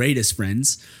our greatest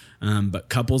friends, but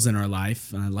couples in our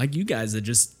life, like you guys,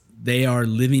 they are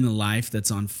living a life that's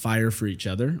on fire for each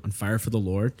other, on fire for the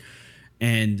Lord,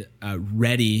 and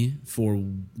ready for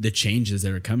the changes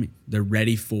that are coming. They're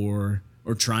ready for,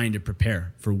 or trying to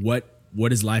prepare for what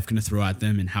is life going to throw at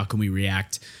them, and how can we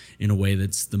react in a way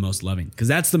that's the most loving? Because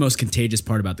that's the most contagious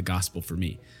part about the gospel for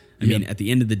me. I mean, at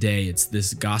the end of the day, it's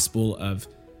this gospel of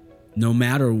no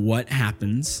matter what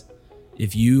happens,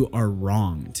 if you are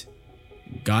wronged,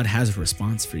 God has a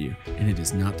response for you, and it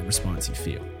is not the response you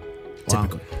feel.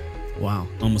 Typically. Wow.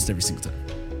 Almost every single time.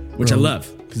 Which I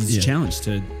love, because it's a challenge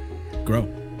to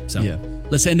grow. So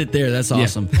let's end it there. That's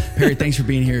awesome. Perry, thanks for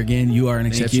being here again. You are an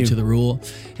exception to the rule.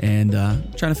 And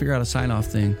trying to figure out a sign-off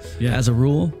thing. Yeah. As a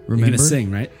rule, remember. You're going to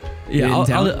sing, right? Yeah, I'm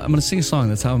going to sing a song.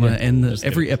 That's how I'm going to end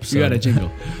every episode. You got a jingle.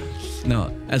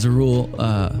 No, as a rule,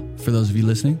 for those of you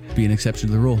listening, be an exception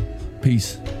to the rule.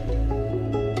 Peace.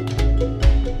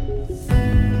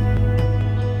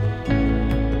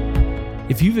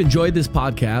 If you've enjoyed this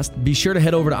podcast, be sure to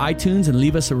head over to iTunes and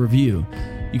leave us a review.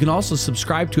 You can also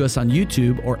subscribe to us on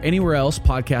YouTube or anywhere else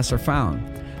podcasts are found.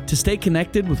 To stay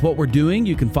connected with what we're doing,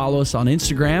 you can follow us on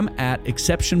Instagram at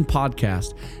Exception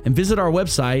Podcast and visit our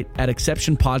website at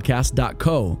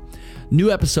exceptionpodcast.co.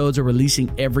 New episodes are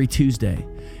releasing every Tuesday.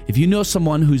 If you know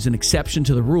someone who's an exception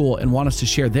to the rule and want us to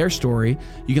share their story,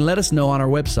 you can let us know on our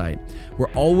website.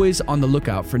 We're always on the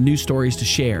lookout for new stories to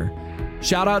share.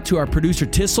 Shout out to our producer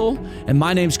Tissel, and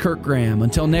my name's Kirk Graham.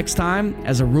 Until next time,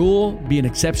 as a rule, be an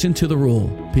exception to the rule.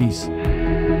 Peace.